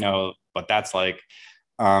like, I know what that's like.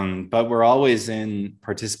 But we're always in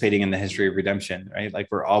participating in the history of redemption, right? Like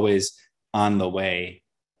we're always on the way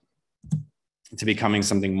to becoming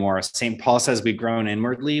something more. St. Paul says we groan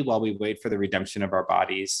inwardly while we wait for the redemption of our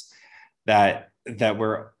bodies, that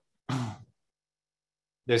we're,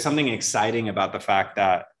 there's something exciting about the fact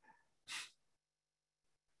that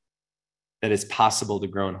it's possible to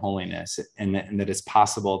grow in holiness, and that it's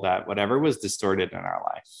possible that whatever was distorted in our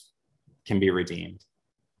life can be redeemed.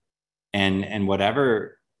 And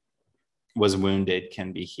whatever was wounded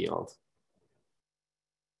can be healed.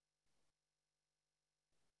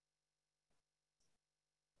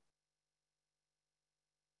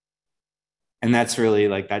 And that's really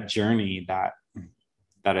like that journey that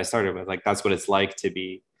I started with. Like that's what it's like to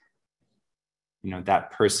be,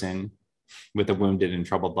 that person with a wounded and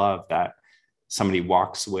troubled love that somebody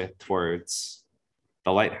walks with towards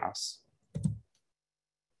the lighthouse.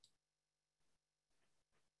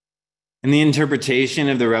 In the interpretation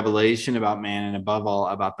of the revelation about man, and above all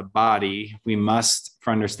about the body, we must,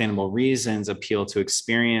 for understandable reasons, appeal to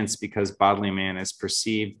experience, because bodily man is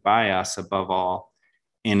perceived by us above all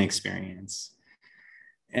in experience.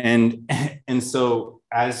 And so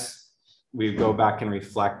as we go back and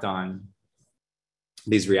reflect on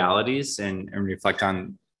these realities and reflect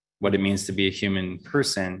on what it means to be a human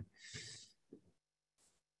person,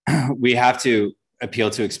 we have to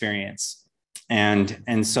appeal to experience.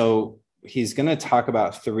 And so he's going to talk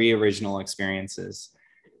about 3 original experiences,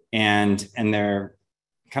 and they're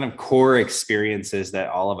kind of core experiences that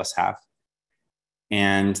all of us have.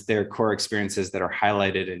 And they're core experiences that are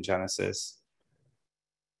highlighted in Genesis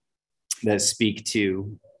that speak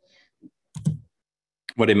to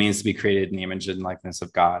what it means to be created in the image and likeness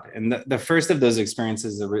of God. And the first of those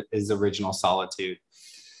experiences is original solitude.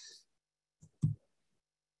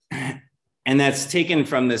 And that's taken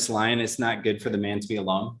from this line, "It's not good for the man to be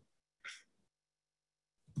alone."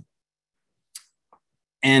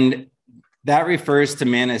 And that refers to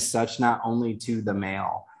man as such, not only to the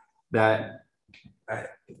male. That, I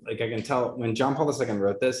can tell when John Paul II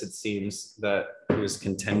wrote this, it seems that he was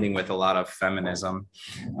contending with a lot of feminism,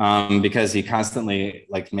 because he constantly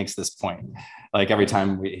like makes this point. Like every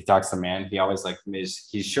time he talks to man, he always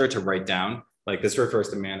he's sure to write down like this refers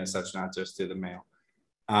to man as such, not just to the male.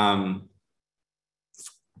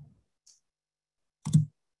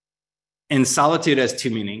 And solitude has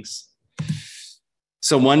 2 meanings.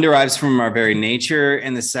 So one derives from our very nature,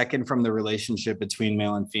 and the second from the relationship between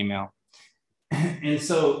male and female. And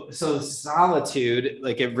so solitude,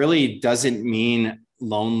 like it really doesn't mean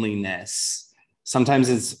loneliness.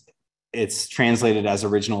 Sometimes it's translated as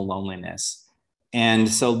original loneliness. And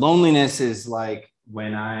so loneliness is like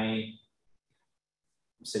when I'm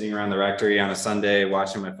sitting around the rectory on a Sunday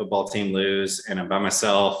watching my football team lose, and I'm by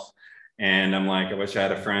myself, and I'm like, I wish I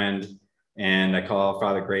had a friend, and I call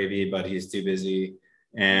Father Gravy, but he's too busy.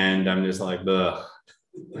 And I'm just like, ugh.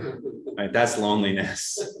 Right, that's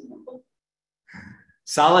loneliness.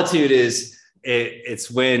 Solitude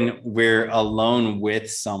it's when we're alone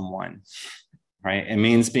with someone, right? It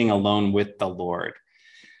means being alone with the Lord.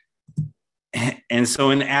 And so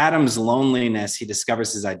in Adam's loneliness, he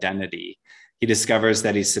discovers his identity. He discovers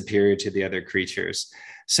that he's superior to the other creatures.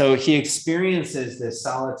 So he experiences this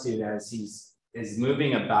solitude as he's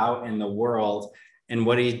moving about in the world. And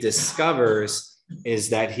what he discovers is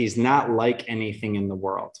that he's not like anything in the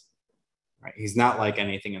world, right? He's not like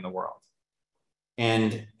anything in the world.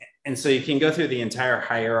 And so you can go through the entire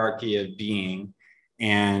hierarchy of being,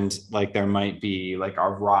 and like there might be like a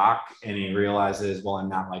rock, and he realizes, well, I'm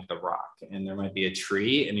not like the rock. And there might be a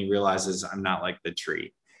tree, and he realizes I'm not like the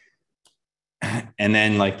tree. And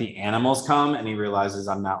then like the animals come, and he realizes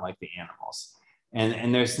I'm not like the animals.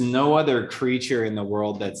 And there's no other creature in the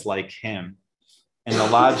world that's like him. And the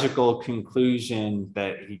logical conclusion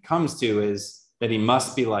that he comes to is that he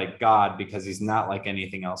must be like God, because he's not like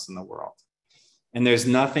anything else in the world. And there's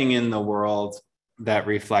nothing in the world that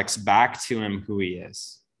reflects back to him who he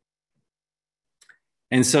is.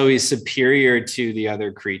 And so he's superior to the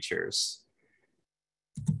other creatures.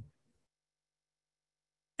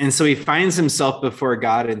 And so he finds himself before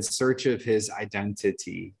God in search of his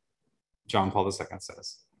identity, John Paul II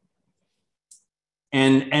says.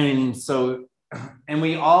 And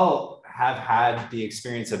we all have had the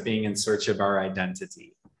experience of being in search of our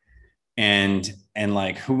identity. And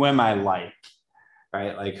like, who am I like,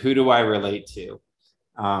 right? Like, who do I relate to?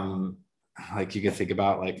 Like, you can think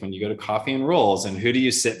about like when you go to Coffee and Rolls, and who do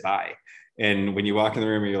you sit by? And when you walk in the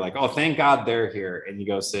room, you're like, oh, thank God they're here. And you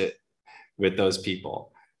go sit with those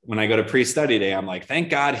people. When I go to pre-study day, I'm like, thank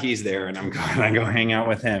God he's there. And I go hang out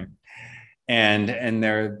with him. And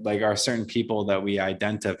there like are certain people that we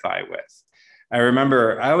identify with. I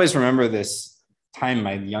always remember this time,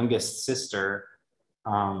 my youngest sister,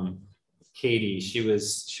 Katie, she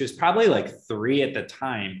was probably like 3 at the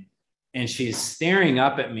time. And she's staring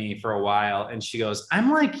up at me for a while. And she goes,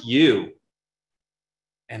 I'm like you.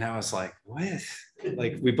 And I was like, what?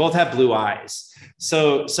 Like, we both have blue eyes.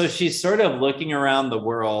 So she's sort of looking around the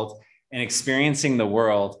world and experiencing the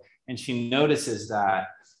world. And she notices that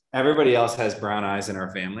everybody else has brown eyes in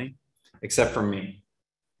our family, except for me.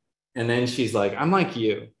 And then she's like, I'm like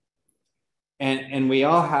you. And we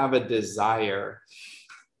all have a desire,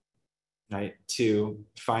 right, to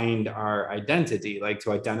find our identity, like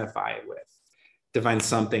to identify with, to find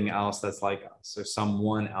something else that's like us or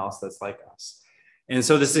someone else that's like us. And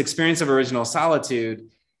so this experience of original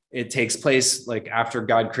solitude, it takes place like after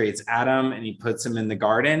God creates Adam and he puts him in the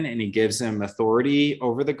garden and he gives him authority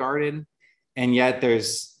over the garden. And yet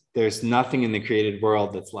there's nothing in the created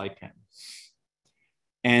world that's like him.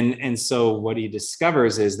 And so what he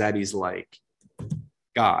discovers is that he's like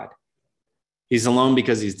God. He's alone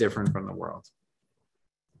because he's different from the world.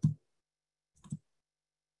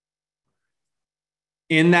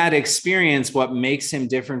 In that experience, what makes him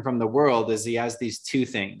different from the world is he has these 2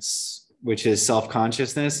 things, which is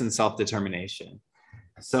self-consciousness and self-determination.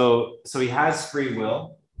 So he has free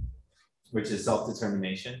will, which is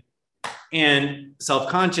self-determination. And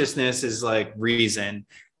self-consciousness is like reason,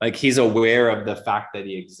 like he's aware of the fact that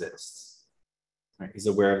he exists. Right? He's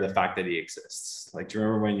aware of the fact that he exists. Like, do you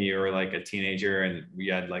remember when you were like a teenager and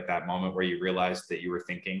you had like that moment where you realized that you were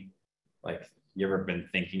thinking? Like, you ever been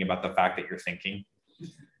thinking about the fact that you're thinking?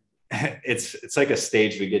 It's like a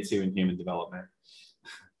stage we get to in human development.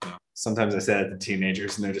 Sometimes I say that to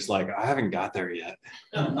teenagers and they're just like, I haven't got there yet.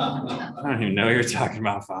 I don't even know what you're talking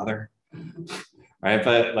about, Father. Right?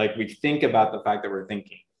 But like, we think about the fact that we're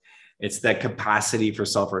thinking. It's that capacity for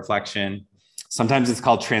self-reflection. Sometimes it's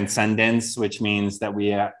called transcendence, which means that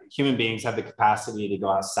human beings have the capacity to go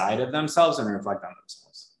outside of themselves and reflect on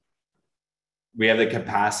themselves. We have the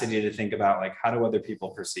capacity to think about like, how do other people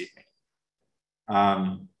perceive me?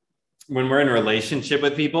 When we're in a relationship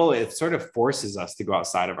with people, it sort of forces us to go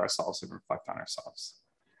outside of ourselves and reflect on ourselves.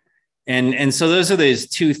 And so those are those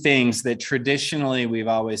 2 things that traditionally we've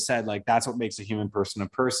always said, like, that's what makes a human person a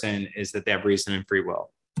person, is that they have reason and free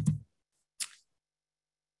will.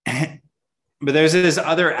 But there's this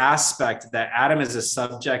other aspect that Adam is a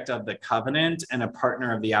subject of the covenant and a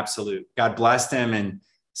partner of the absolute. God blessed him and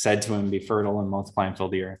said to him, be fertile and multiply and fill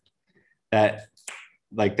the earth. That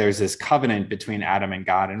like there's this covenant between Adam and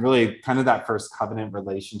God. And really kind of that first covenant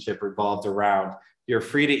relationship revolved around, you're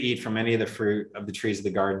free to eat from any of the fruit of the trees of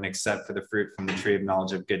the garden, except for the fruit from the tree of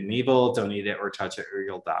knowledge of good and evil. Don't eat it or touch it or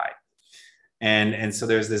you'll die. And so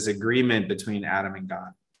there's this agreement between Adam and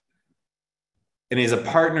God. And he's a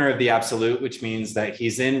partner of the absolute, which means that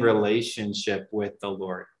he's in relationship with the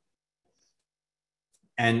Lord.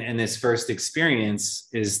 And his first experience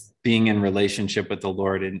is being in relationship with the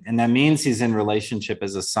Lord. And that means he's in relationship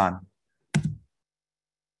as a son.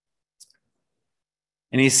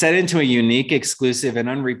 And he's set into a unique, exclusive, and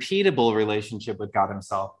unrepeatable relationship with God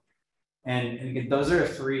himself. And again, those are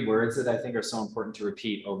 3 words that I think are so important to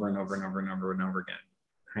repeat over and over and over and over and over again,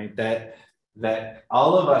 right? That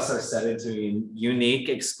all of us are set into a unique,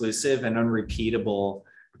 exclusive, and unrepeatable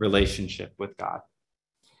relationship with God.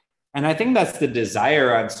 And I think that's the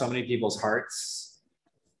desire on so many people's hearts,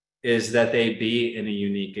 is that they be in a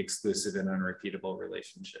unique, exclusive, and unrepeatable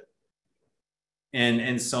relationship.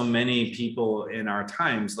 And so many people in our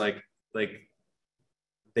times, like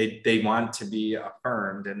they want to be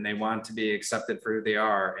affirmed and they want to be accepted for who they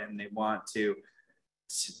are, and they want to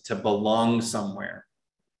belong somewhere.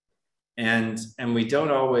 And we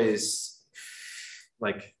don't always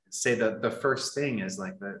like say that the first thing is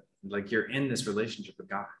like that, like you're in this relationship with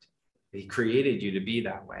God. He created you to be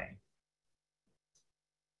that way.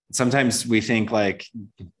 Sometimes we think like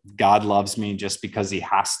God loves me just because he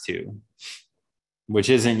has to, which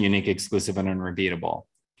isn't unique, exclusive, and unrepeatable,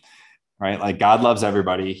 right? Like God loves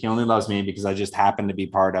everybody. He only loves me because I just happen to be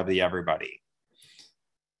part of the everybody.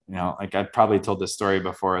 Like I've probably told this story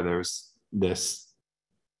before. There's this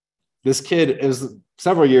kid, it was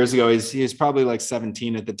several years ago. He was probably like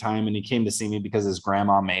 17 at the time, and he came to see me because his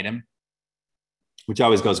grandma made him, which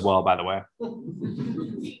always goes well, by the way.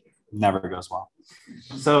 Never goes well.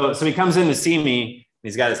 So he comes in to see me.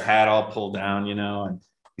 He's got his hat all pulled down, and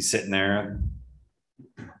he's sitting there.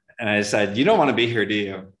 And I said, "You don't want to be here, do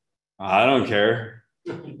you?" "I don't care."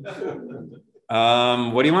 What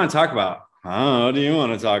do you want to talk about? "Oh, what do you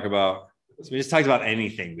want to talk about?" So we just talked about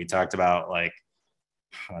anything. We talked about, like,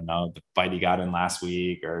 I don't know, the fight he got in last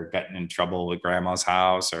week, or getting in trouble with grandma's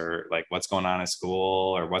house, or like what's going on at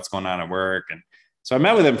school, or what's going on at work. And so I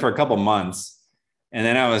met with him for a couple months. And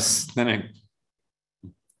then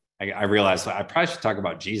I realized I probably should talk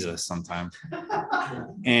about Jesus sometime.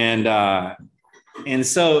 And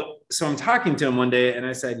so I'm talking to him one day, and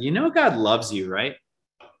I said, God loves you, right?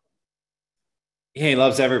 Yeah, he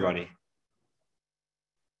loves everybody.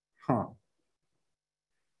 Huh.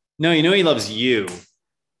 No, he loves you,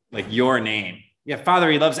 like your name. Yeah, Father,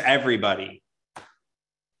 he loves everybody.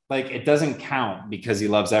 Like, it doesn't count because he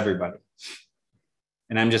loves everybody.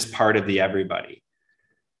 And I'm just part of the everybody.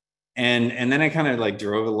 And then I kind of like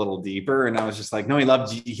drove a little deeper, and I was just like, no, he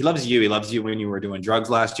loves you. He loves you. He loves you when you were doing drugs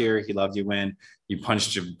last year. He loved you when you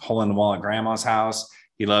punched a hole in the wall at grandma's house.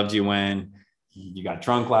 He loved you when you got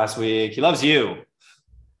drunk last week. He loves you.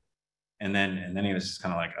 And then he was just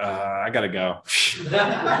kind of like, I gotta go.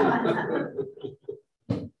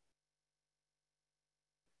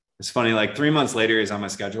 It's funny, like 3 months later, he's on my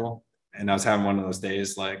schedule, and I was having one of those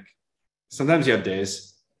days. Like, sometimes you have days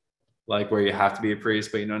like where you have to be a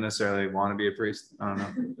priest, but you don't necessarily want to be a priest. I don't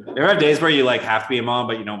know. There are days where you like have to be a mom,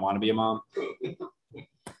 but you don't want to be a mom. It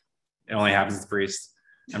only happens to priests,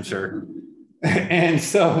 I'm sure. And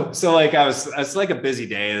so like it's like a busy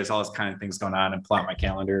day. There's all this kind of things going on, and pull out my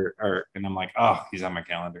calendar, and I'm like, oh, he's on my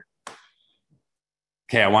calendar.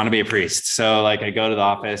 Okay, I want to be a priest. So like I go to the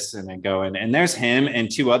office, and I go in, and there's him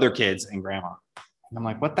and 2 other kids and grandma. And I'm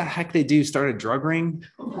like, what the heck they do? Start a drug ring?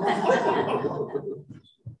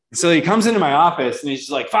 So he comes into my office, and he's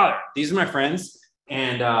just like, Father, these are my friends.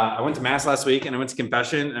 And I went to mass last week, and I went to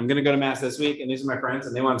confession. I'm going to go to mass this week. And these are my friends,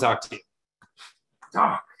 and they want to talk to you.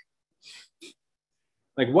 Talk.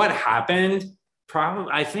 Like, what happened?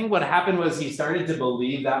 I think what happened was he started to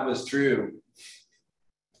believe that was true.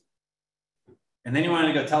 And then he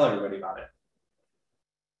wanted to go tell everybody about it.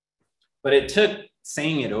 But it took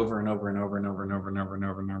saying it over and over and over and over and over and over and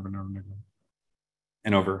over and over and over and over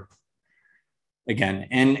and over again.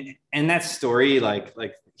 And that story, like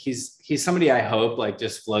he's somebody I hope like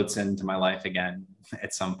just floats into my life again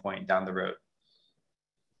at some point down the road.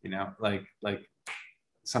 Like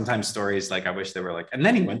sometimes stories, like I wish they were like, and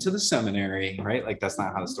then he went to the seminary, right? Like that's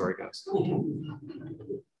not how the story goes.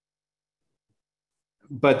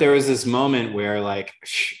 But there was this moment where like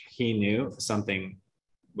he knew something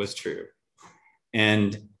was true.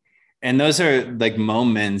 And those are like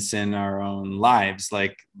moments in our own lives,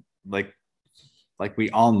 like we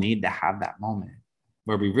all need to have that moment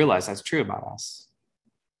where we realize that's true about us.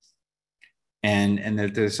 And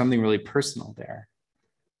that there's something really personal there.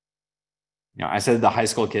 I said to the high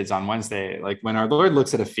school kids on Wednesday, like when our Lord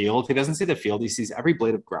looks at a field, he doesn't see the field, he sees every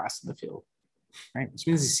blade of grass in the field, right? Which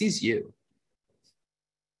means he sees you.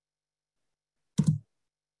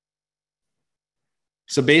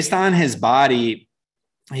 So based on his body,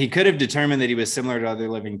 he could have determined that he was similar to other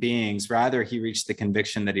living beings. Rather, he reached the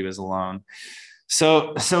conviction that he was alone.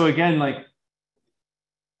 So again, like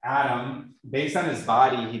Adam, based on his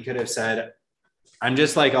body, he could have said, I'm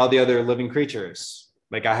just like all the other living creatures.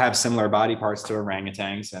 Like I have similar body parts to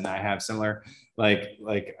orangutans, and I have similar, like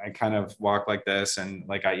I kind of walk like this, and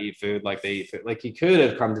like I eat food like they eat food. Like he could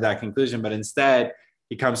have come to that conclusion, but instead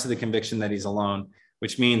he comes to the conviction that he's alone,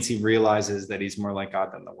 which means he realizes that he's more like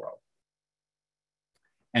God than the world.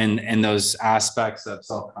 And those aspects of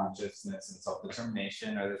self-consciousness and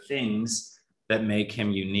self-determination are the things that make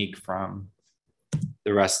him unique from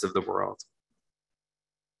the rest of the world.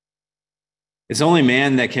 It's only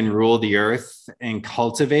man that can rule the earth and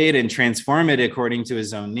cultivate and transform it according to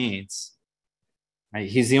his own needs. Right?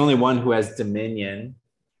 He's the only one who has dominion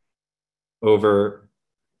over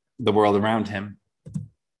the world around him.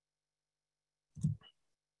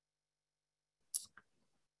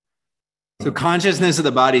 So consciousness of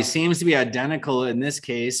the body seems to be identical in this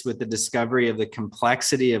case with the discovery of the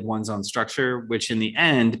complexity of one's own structure, which in the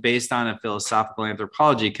end, based on a philosophical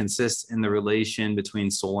anthropology, consists in the relation between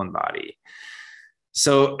soul and body.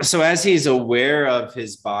 So as he's aware of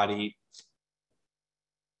his body,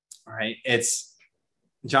 right, it's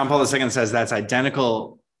John Paul II says that's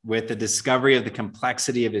identical with the discovery of the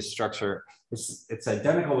complexity of his structure. It's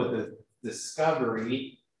identical with the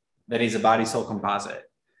discovery that he's a body soul composite,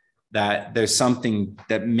 that there's something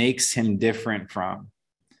that makes him different from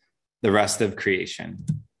the rest of creation.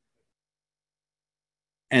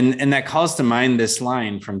 And that calls to mind this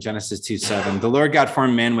line from Genesis 2:7. The Lord God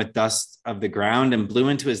formed man with dust of the ground and blew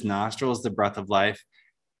into his nostrils the breath of life,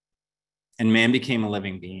 and man became a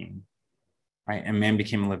living being, right? And man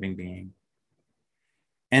became a living being.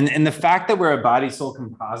 And the fact that we're a body soul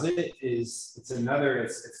composite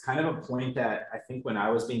it's kind of a point that I think when I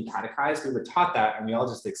was being catechized, we were taught that and we all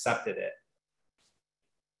just accepted it.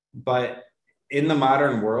 But in the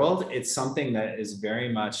modern world, it's something that is very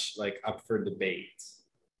much like up for debate.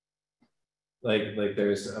 Like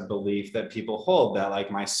there's a belief that people hold that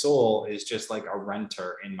like my soul is just like a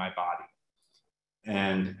renter in my body.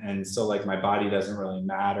 And so like my body doesn't really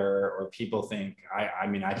matter, or people think, I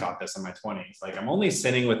mean, I thought this in my 20s, like I'm only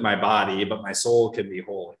sinning with my body, but my soul could be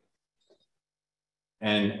holy.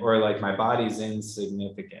 Or like my body's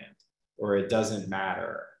insignificant, or it doesn't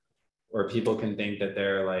matter, or people can think that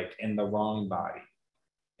they're like in the wrong body.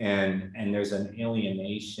 And there's an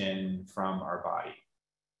alienation from our body.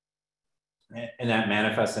 And that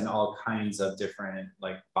manifests in all kinds of different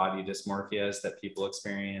like body dysmorphias that people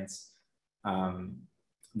experience.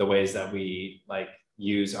 The ways that we like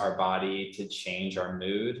use our body to change our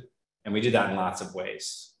mood. And we do that in lots of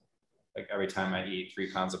ways. Like every time I eat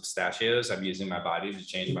 3 pounds of pistachios, I'm using my body to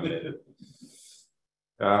change my mood.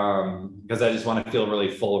 Because I just want to feel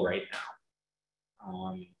really full right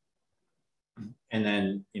now. And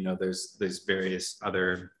then, you know, there's various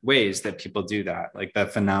other ways that people do that, like the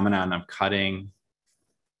phenomenon of cutting,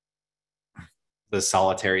 the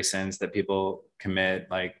solitary sins that people commit,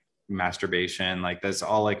 like masturbation, like that's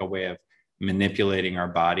all like a way of manipulating our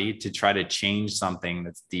body to try to change something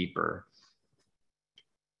that's deeper.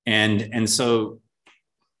 And so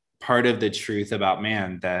part of the truth about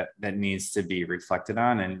man that needs to be reflected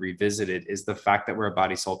on and revisited is the fact that we're a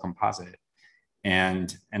body soul composite.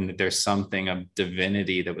 And that there's something of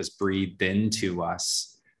divinity that was breathed into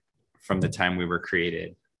us from the time we were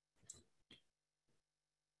created.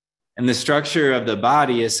 And the structure of the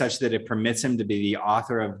body is such that it permits him to be the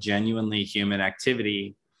author of genuinely human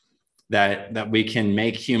activity, that we can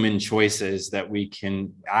make human choices, that we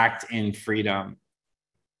can act in freedom.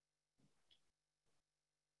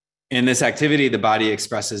 In this activity, the body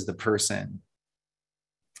expresses the person.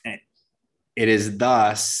 It is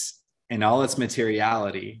thus, in all its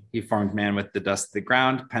materiality, he formed man with the dust of the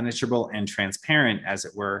ground, penetrable and transparent, as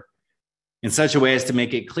it were, in such a way as to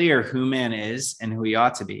make it clear who man is and who he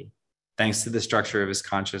ought to be, thanks to the structure of his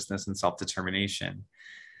consciousness and self-determination.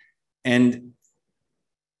 And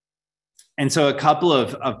so a couple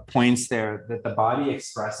of points there, that the body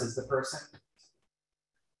expresses the person,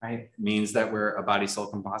 right? Means that we're a body soul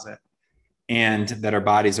composite, and that our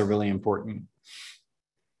bodies are really important.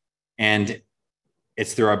 And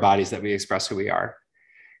it's through our bodies that we express who we are.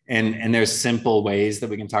 And there's simple ways that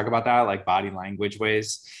we can talk about that, like body language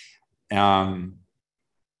ways. And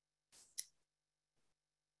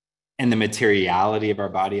the materiality of our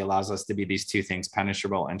body allows us to be these two things,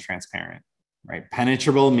 penetrable and transparent, right?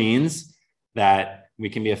 Penetrable means that we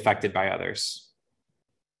can be affected by others,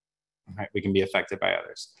 right? We can be affected by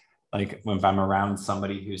others. Like if I'm around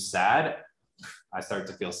somebody who's sad, I start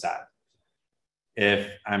to feel sad.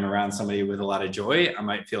 If I'm around somebody with a lot of joy, I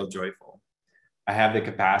might feel joyful. I have the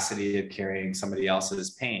capacity of carrying somebody else's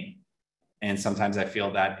pain. And sometimes I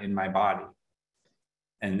feel that in my body.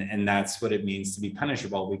 And that's what it means to be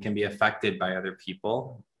penetrable. We can be affected by other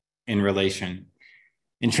people in relation.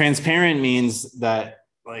 And transparent means that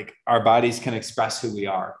like our bodies can express who we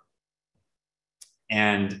are.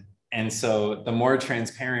 And so the more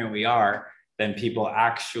transparent we are, then people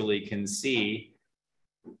actually can see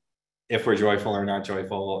if we're joyful or not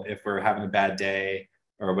joyful, if we're having a bad day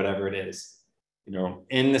or whatever it is. You know,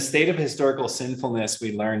 in the state of historical sinfulness,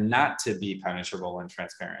 we learn not to be penetrable and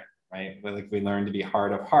transparent, right? Like we learn to be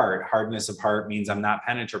hard of heart. Hardness of heart means I'm not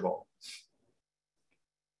penetrable.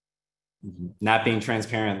 Not being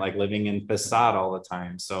transparent, like living in facade all the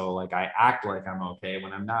time. So like I act like I'm okay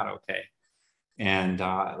when I'm not okay. And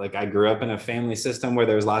like I grew up in a family system where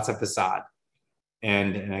there's lots of facade.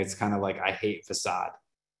 And it's kind of like, I hate facade.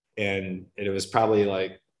 And it was probably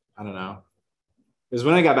like, I don't know. It was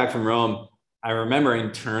when I got back from Rome, I remember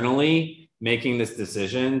internally making this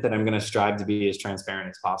decision that I'm going to strive to be as transparent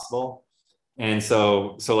as possible. And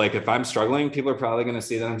so like if I'm struggling, people are probably going to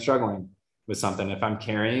see that I'm struggling with something. If I'm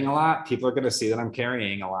carrying a lot, people are going to see that I'm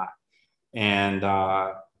carrying a lot. And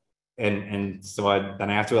and so then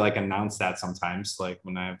I have to like announce that sometimes, like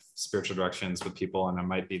when I have spiritual directions with people, and I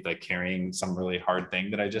might be like carrying some really hard thing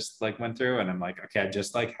that I just like went through, and I'm like, okay, I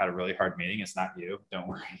just like had a really hard meeting. It's not you, don't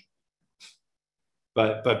worry.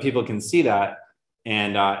 But people can see that,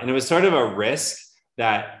 and it was sort of a risk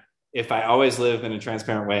that if I always live in a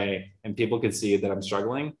transparent way and people could see that I'm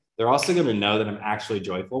struggling, they're also going to know that I'm actually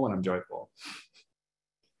joyful when I'm joyful,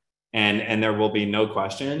 and there will be no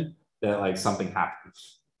question that like something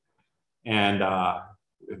happens. And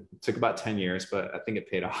it took about 10 years, but I think it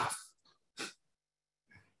paid off.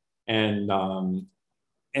 And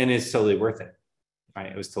it's totally worth it,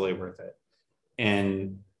 right? It was totally worth it.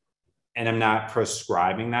 And I'm not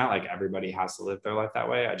prescribing that, like everybody has to live their life that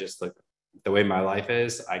way. I just like the way my life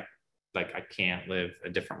is, I can't live a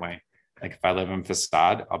different way. Like if I live in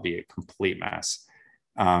facade, I'll be a complete mess.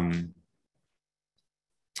 But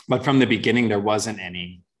from the beginning, there wasn't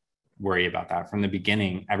any worry about that. From the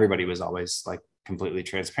beginning, everybody was always like completely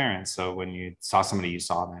transparent. So when you saw somebody, you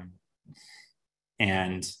saw them.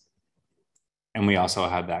 And we also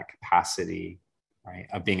had that capacity, right,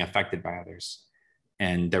 of being affected by others.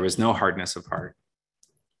 And there was no hardness of heart.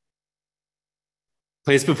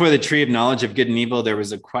 Placed before the tree of knowledge of good and evil, there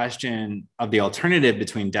was a question of the alternative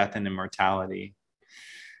between death and immortality.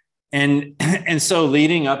 And so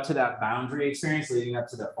leading up to that boundary experience, leading up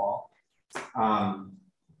to the fall,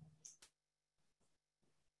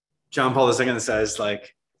 John Paul II says,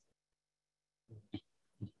 like,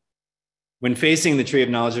 when facing the tree of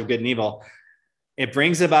knowledge of good and evil, it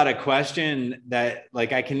brings about a question that,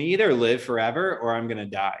 like, I can either live forever or I'm going to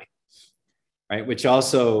die, right? Which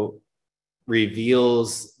also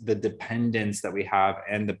reveals the dependence that we have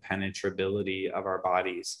and the penetrability of our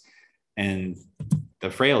bodies and the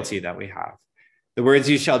frailty that we have. The words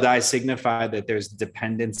 "you shall die" signify that there's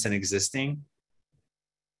dependence in existing,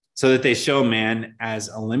 so that they show man as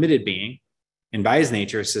a limited being and by his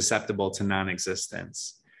nature susceptible to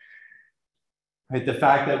non-existence. Right? The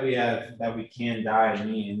fact that we can die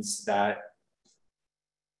means that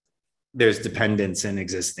there's dependence in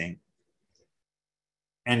existing.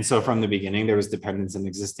 And so from the beginning, there was dependence in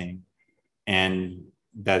existing, and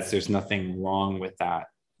there's nothing wrong with that.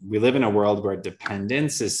 We live in a world where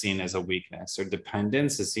dependence is seen as a weakness, or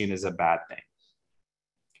dependence is seen as a bad thing.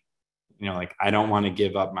 You know, like, I don't want to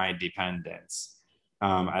give up my dependence.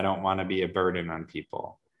 I don't want to be a burden on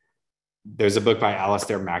people. There's a book by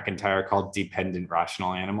Alistair McIntyre called Dependent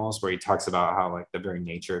Rational Animals, where he talks about how, like, the very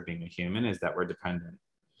nature of being a human is that we're dependent,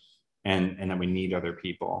 and that we need other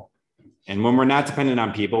people. And when we're not dependent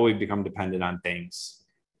on people, we become dependent on things.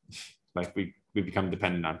 Like we become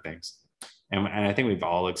dependent on things. And I think we've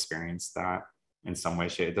all experienced that in some way,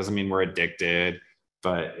 shape. It doesn't mean we're addicted,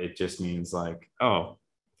 but it just means like, oh,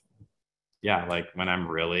 yeah, like when I'm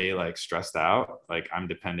really like stressed out, like I'm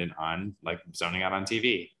dependent on like zoning out on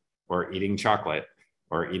TV or eating chocolate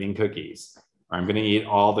or eating cookies, or I'm going to eat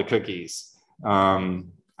all the cookies. I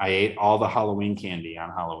ate all the Halloween candy on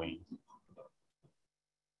Halloween.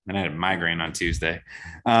 And I had a migraine on Tuesday.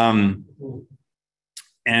 And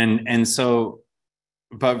so,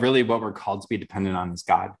 but really what we're called to be dependent on is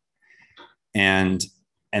God. And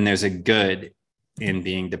there's a good in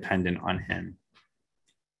being dependent on him.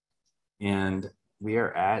 And we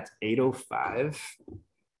are at 8:05.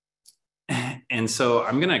 And so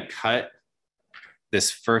I'm going to cut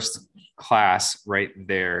this first class right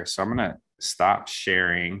there. So I'm going to stop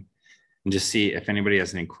sharing and just see if anybody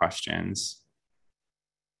has any questions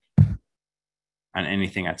on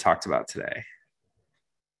anything I talked about today.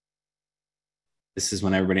 This is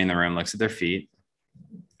when everybody in the room looks at their feet.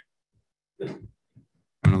 I'm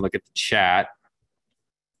going to look at the chat.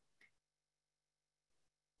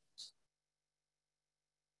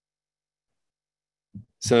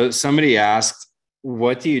 So somebody asked,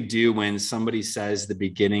 what do you do when somebody says the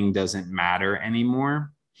beginning doesn't matter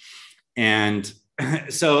anymore? And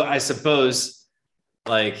so I suppose,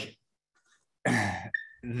 like,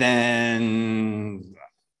 then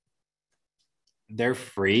they're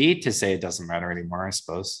free to say it doesn't matter anymore, I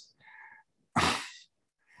suppose.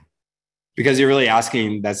 Because you're really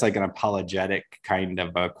asking, that's like an apologetic kind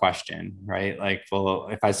of a question, right? Like, well,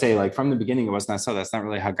 if I say like from the beginning it was not so, that's not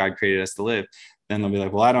really how God created us to live, then they'll be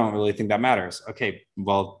like, well, I don't really think that matters. Okay,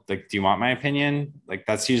 well, like, do you want my opinion? Like,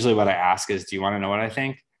 that's usually what I ask is, do you want to know what I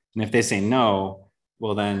think? And if they say no,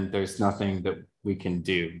 well, then there's nothing that we can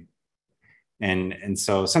do. And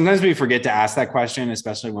so sometimes we forget to ask that question,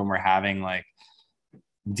 especially when we're having like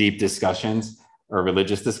deep discussions or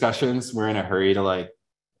religious discussions. We're in a hurry to like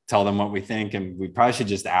tell them what we think, and we probably should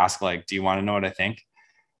just ask, like, do you want to know what I think?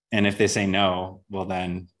 And if they say no, well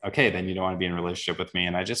then, okay, then you don't want to be in a relationship with me.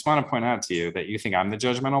 And I just want to point out to you that you think I'm the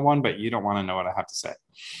judgmental one, but you don't want to know what I have to say.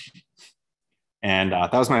 And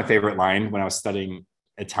that was my favorite line when I was studying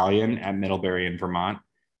Italian at Middlebury in Vermont.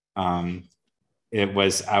 It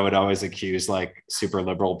was, I would always accuse like super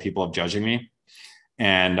liberal people of judging me.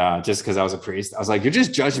 And just because I was a priest, I was like, you're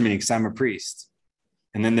just judging me because I'm a priest.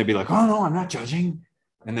 And then they'd be like, oh no, I'm not judging.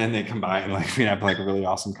 And then they come by and like we'd have like a really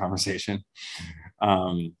awesome conversation.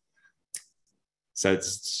 So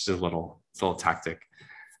it's just a little tactic.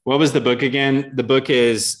 What was the book again? The book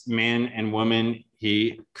is Man and Woman.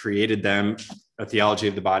 He created them, A Theology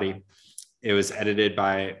of the Body. It was edited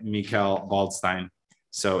by Michael Waldstein.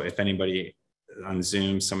 So if anybody on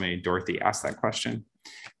Zoom, Dorothy asked that question.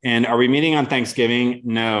 And are we meeting on Thanksgiving?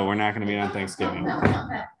 No, we're not going to meet on Thanksgiving.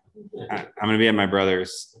 I'm going to be at my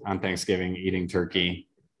brother's on Thanksgiving eating turkey,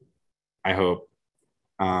 I hope.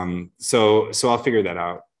 So I'll figure that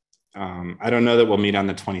out. I don't know that we'll meet on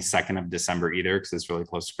the 22nd of December either, because it's really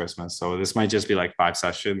close to Christmas. So this might just be like 5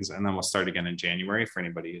 sessions, and then we'll start again in January for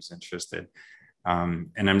anybody who's interested. And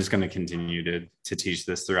I'm just going to continue to teach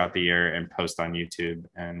this throughout the year and post on YouTube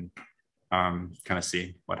and kind of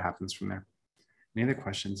see what happens from there. Any other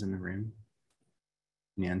questions in the room?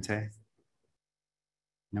 Niente?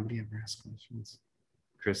 Nobody ever asks questions?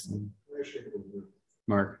 Kristen?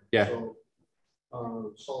 Mark? Yeah. So,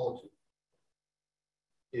 solitude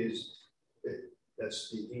that's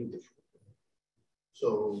the English word.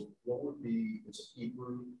 So what would be, it's a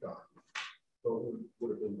Hebrew document. What would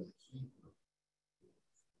have been the Hebrew?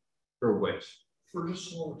 For which? For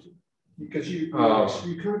just solitude. Because you kind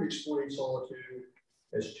of explain solitude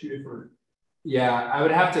as two different. Yeah, I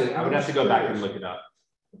would have to go back and look it up.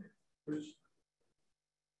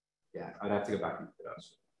 Yeah, I'd have to go back and look it up.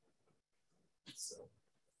 So,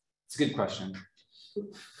 it's a good question.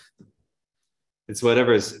 It's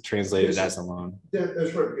whatever is translated as alone.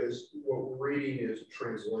 That's right, because what we're reading is a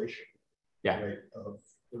translation. Yeah. Right, of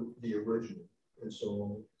the original. And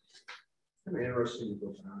so I'm interested to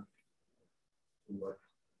go back to what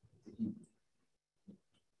the Hebrew.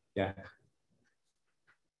 Yeah.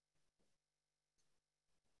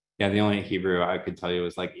 Yeah, the only Hebrew I could tell you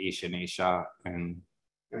was like Ish and Isha, and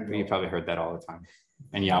you probably heard that all the time.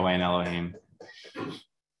 And Yahweh and Elohim.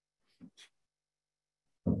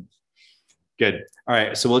 Good. All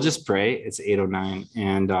right, so we'll just pray. It's 8:09,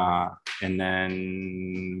 and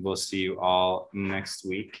then we'll see you all next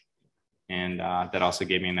week. And that also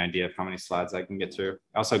gave me an idea of how many slides I can get through.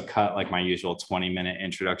 I also cut like my usual 20-minute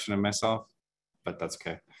introduction of myself, but that's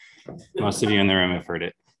okay. Most of you in the room have heard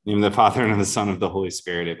it. In the name of the Father and of the Son and of the Holy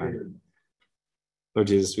Spirit. Amen. Lord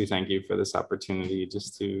Jesus, we thank you for this opportunity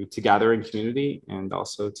just to gather in community, and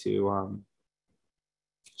also to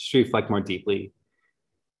just reflect more deeply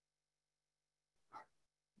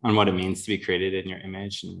on what it means to be created in your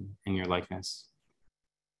image and in your likeness.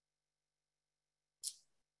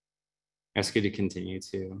 I ask you to continue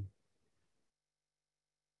to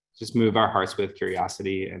just move our hearts with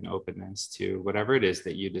curiosity and openness to whatever it is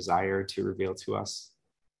that you desire to reveal to us.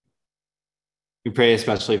 We pray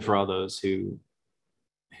especially for all those who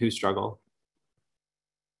struggle,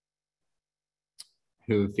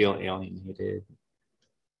 who feel alienated,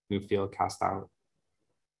 who feel cast out.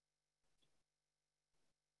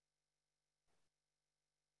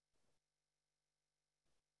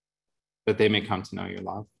 That they may come to know your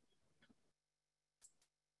love,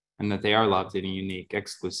 and that they are loved in a unique,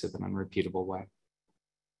 exclusive, and unrepeatable way.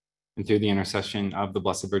 And through the intercession of the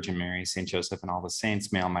Blessed Virgin Mary, Saint Joseph, and all the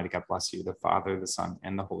saints, may Almighty God bless you, the Father, the Son,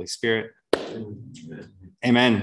 and the Holy Spirit. Amen. Amen.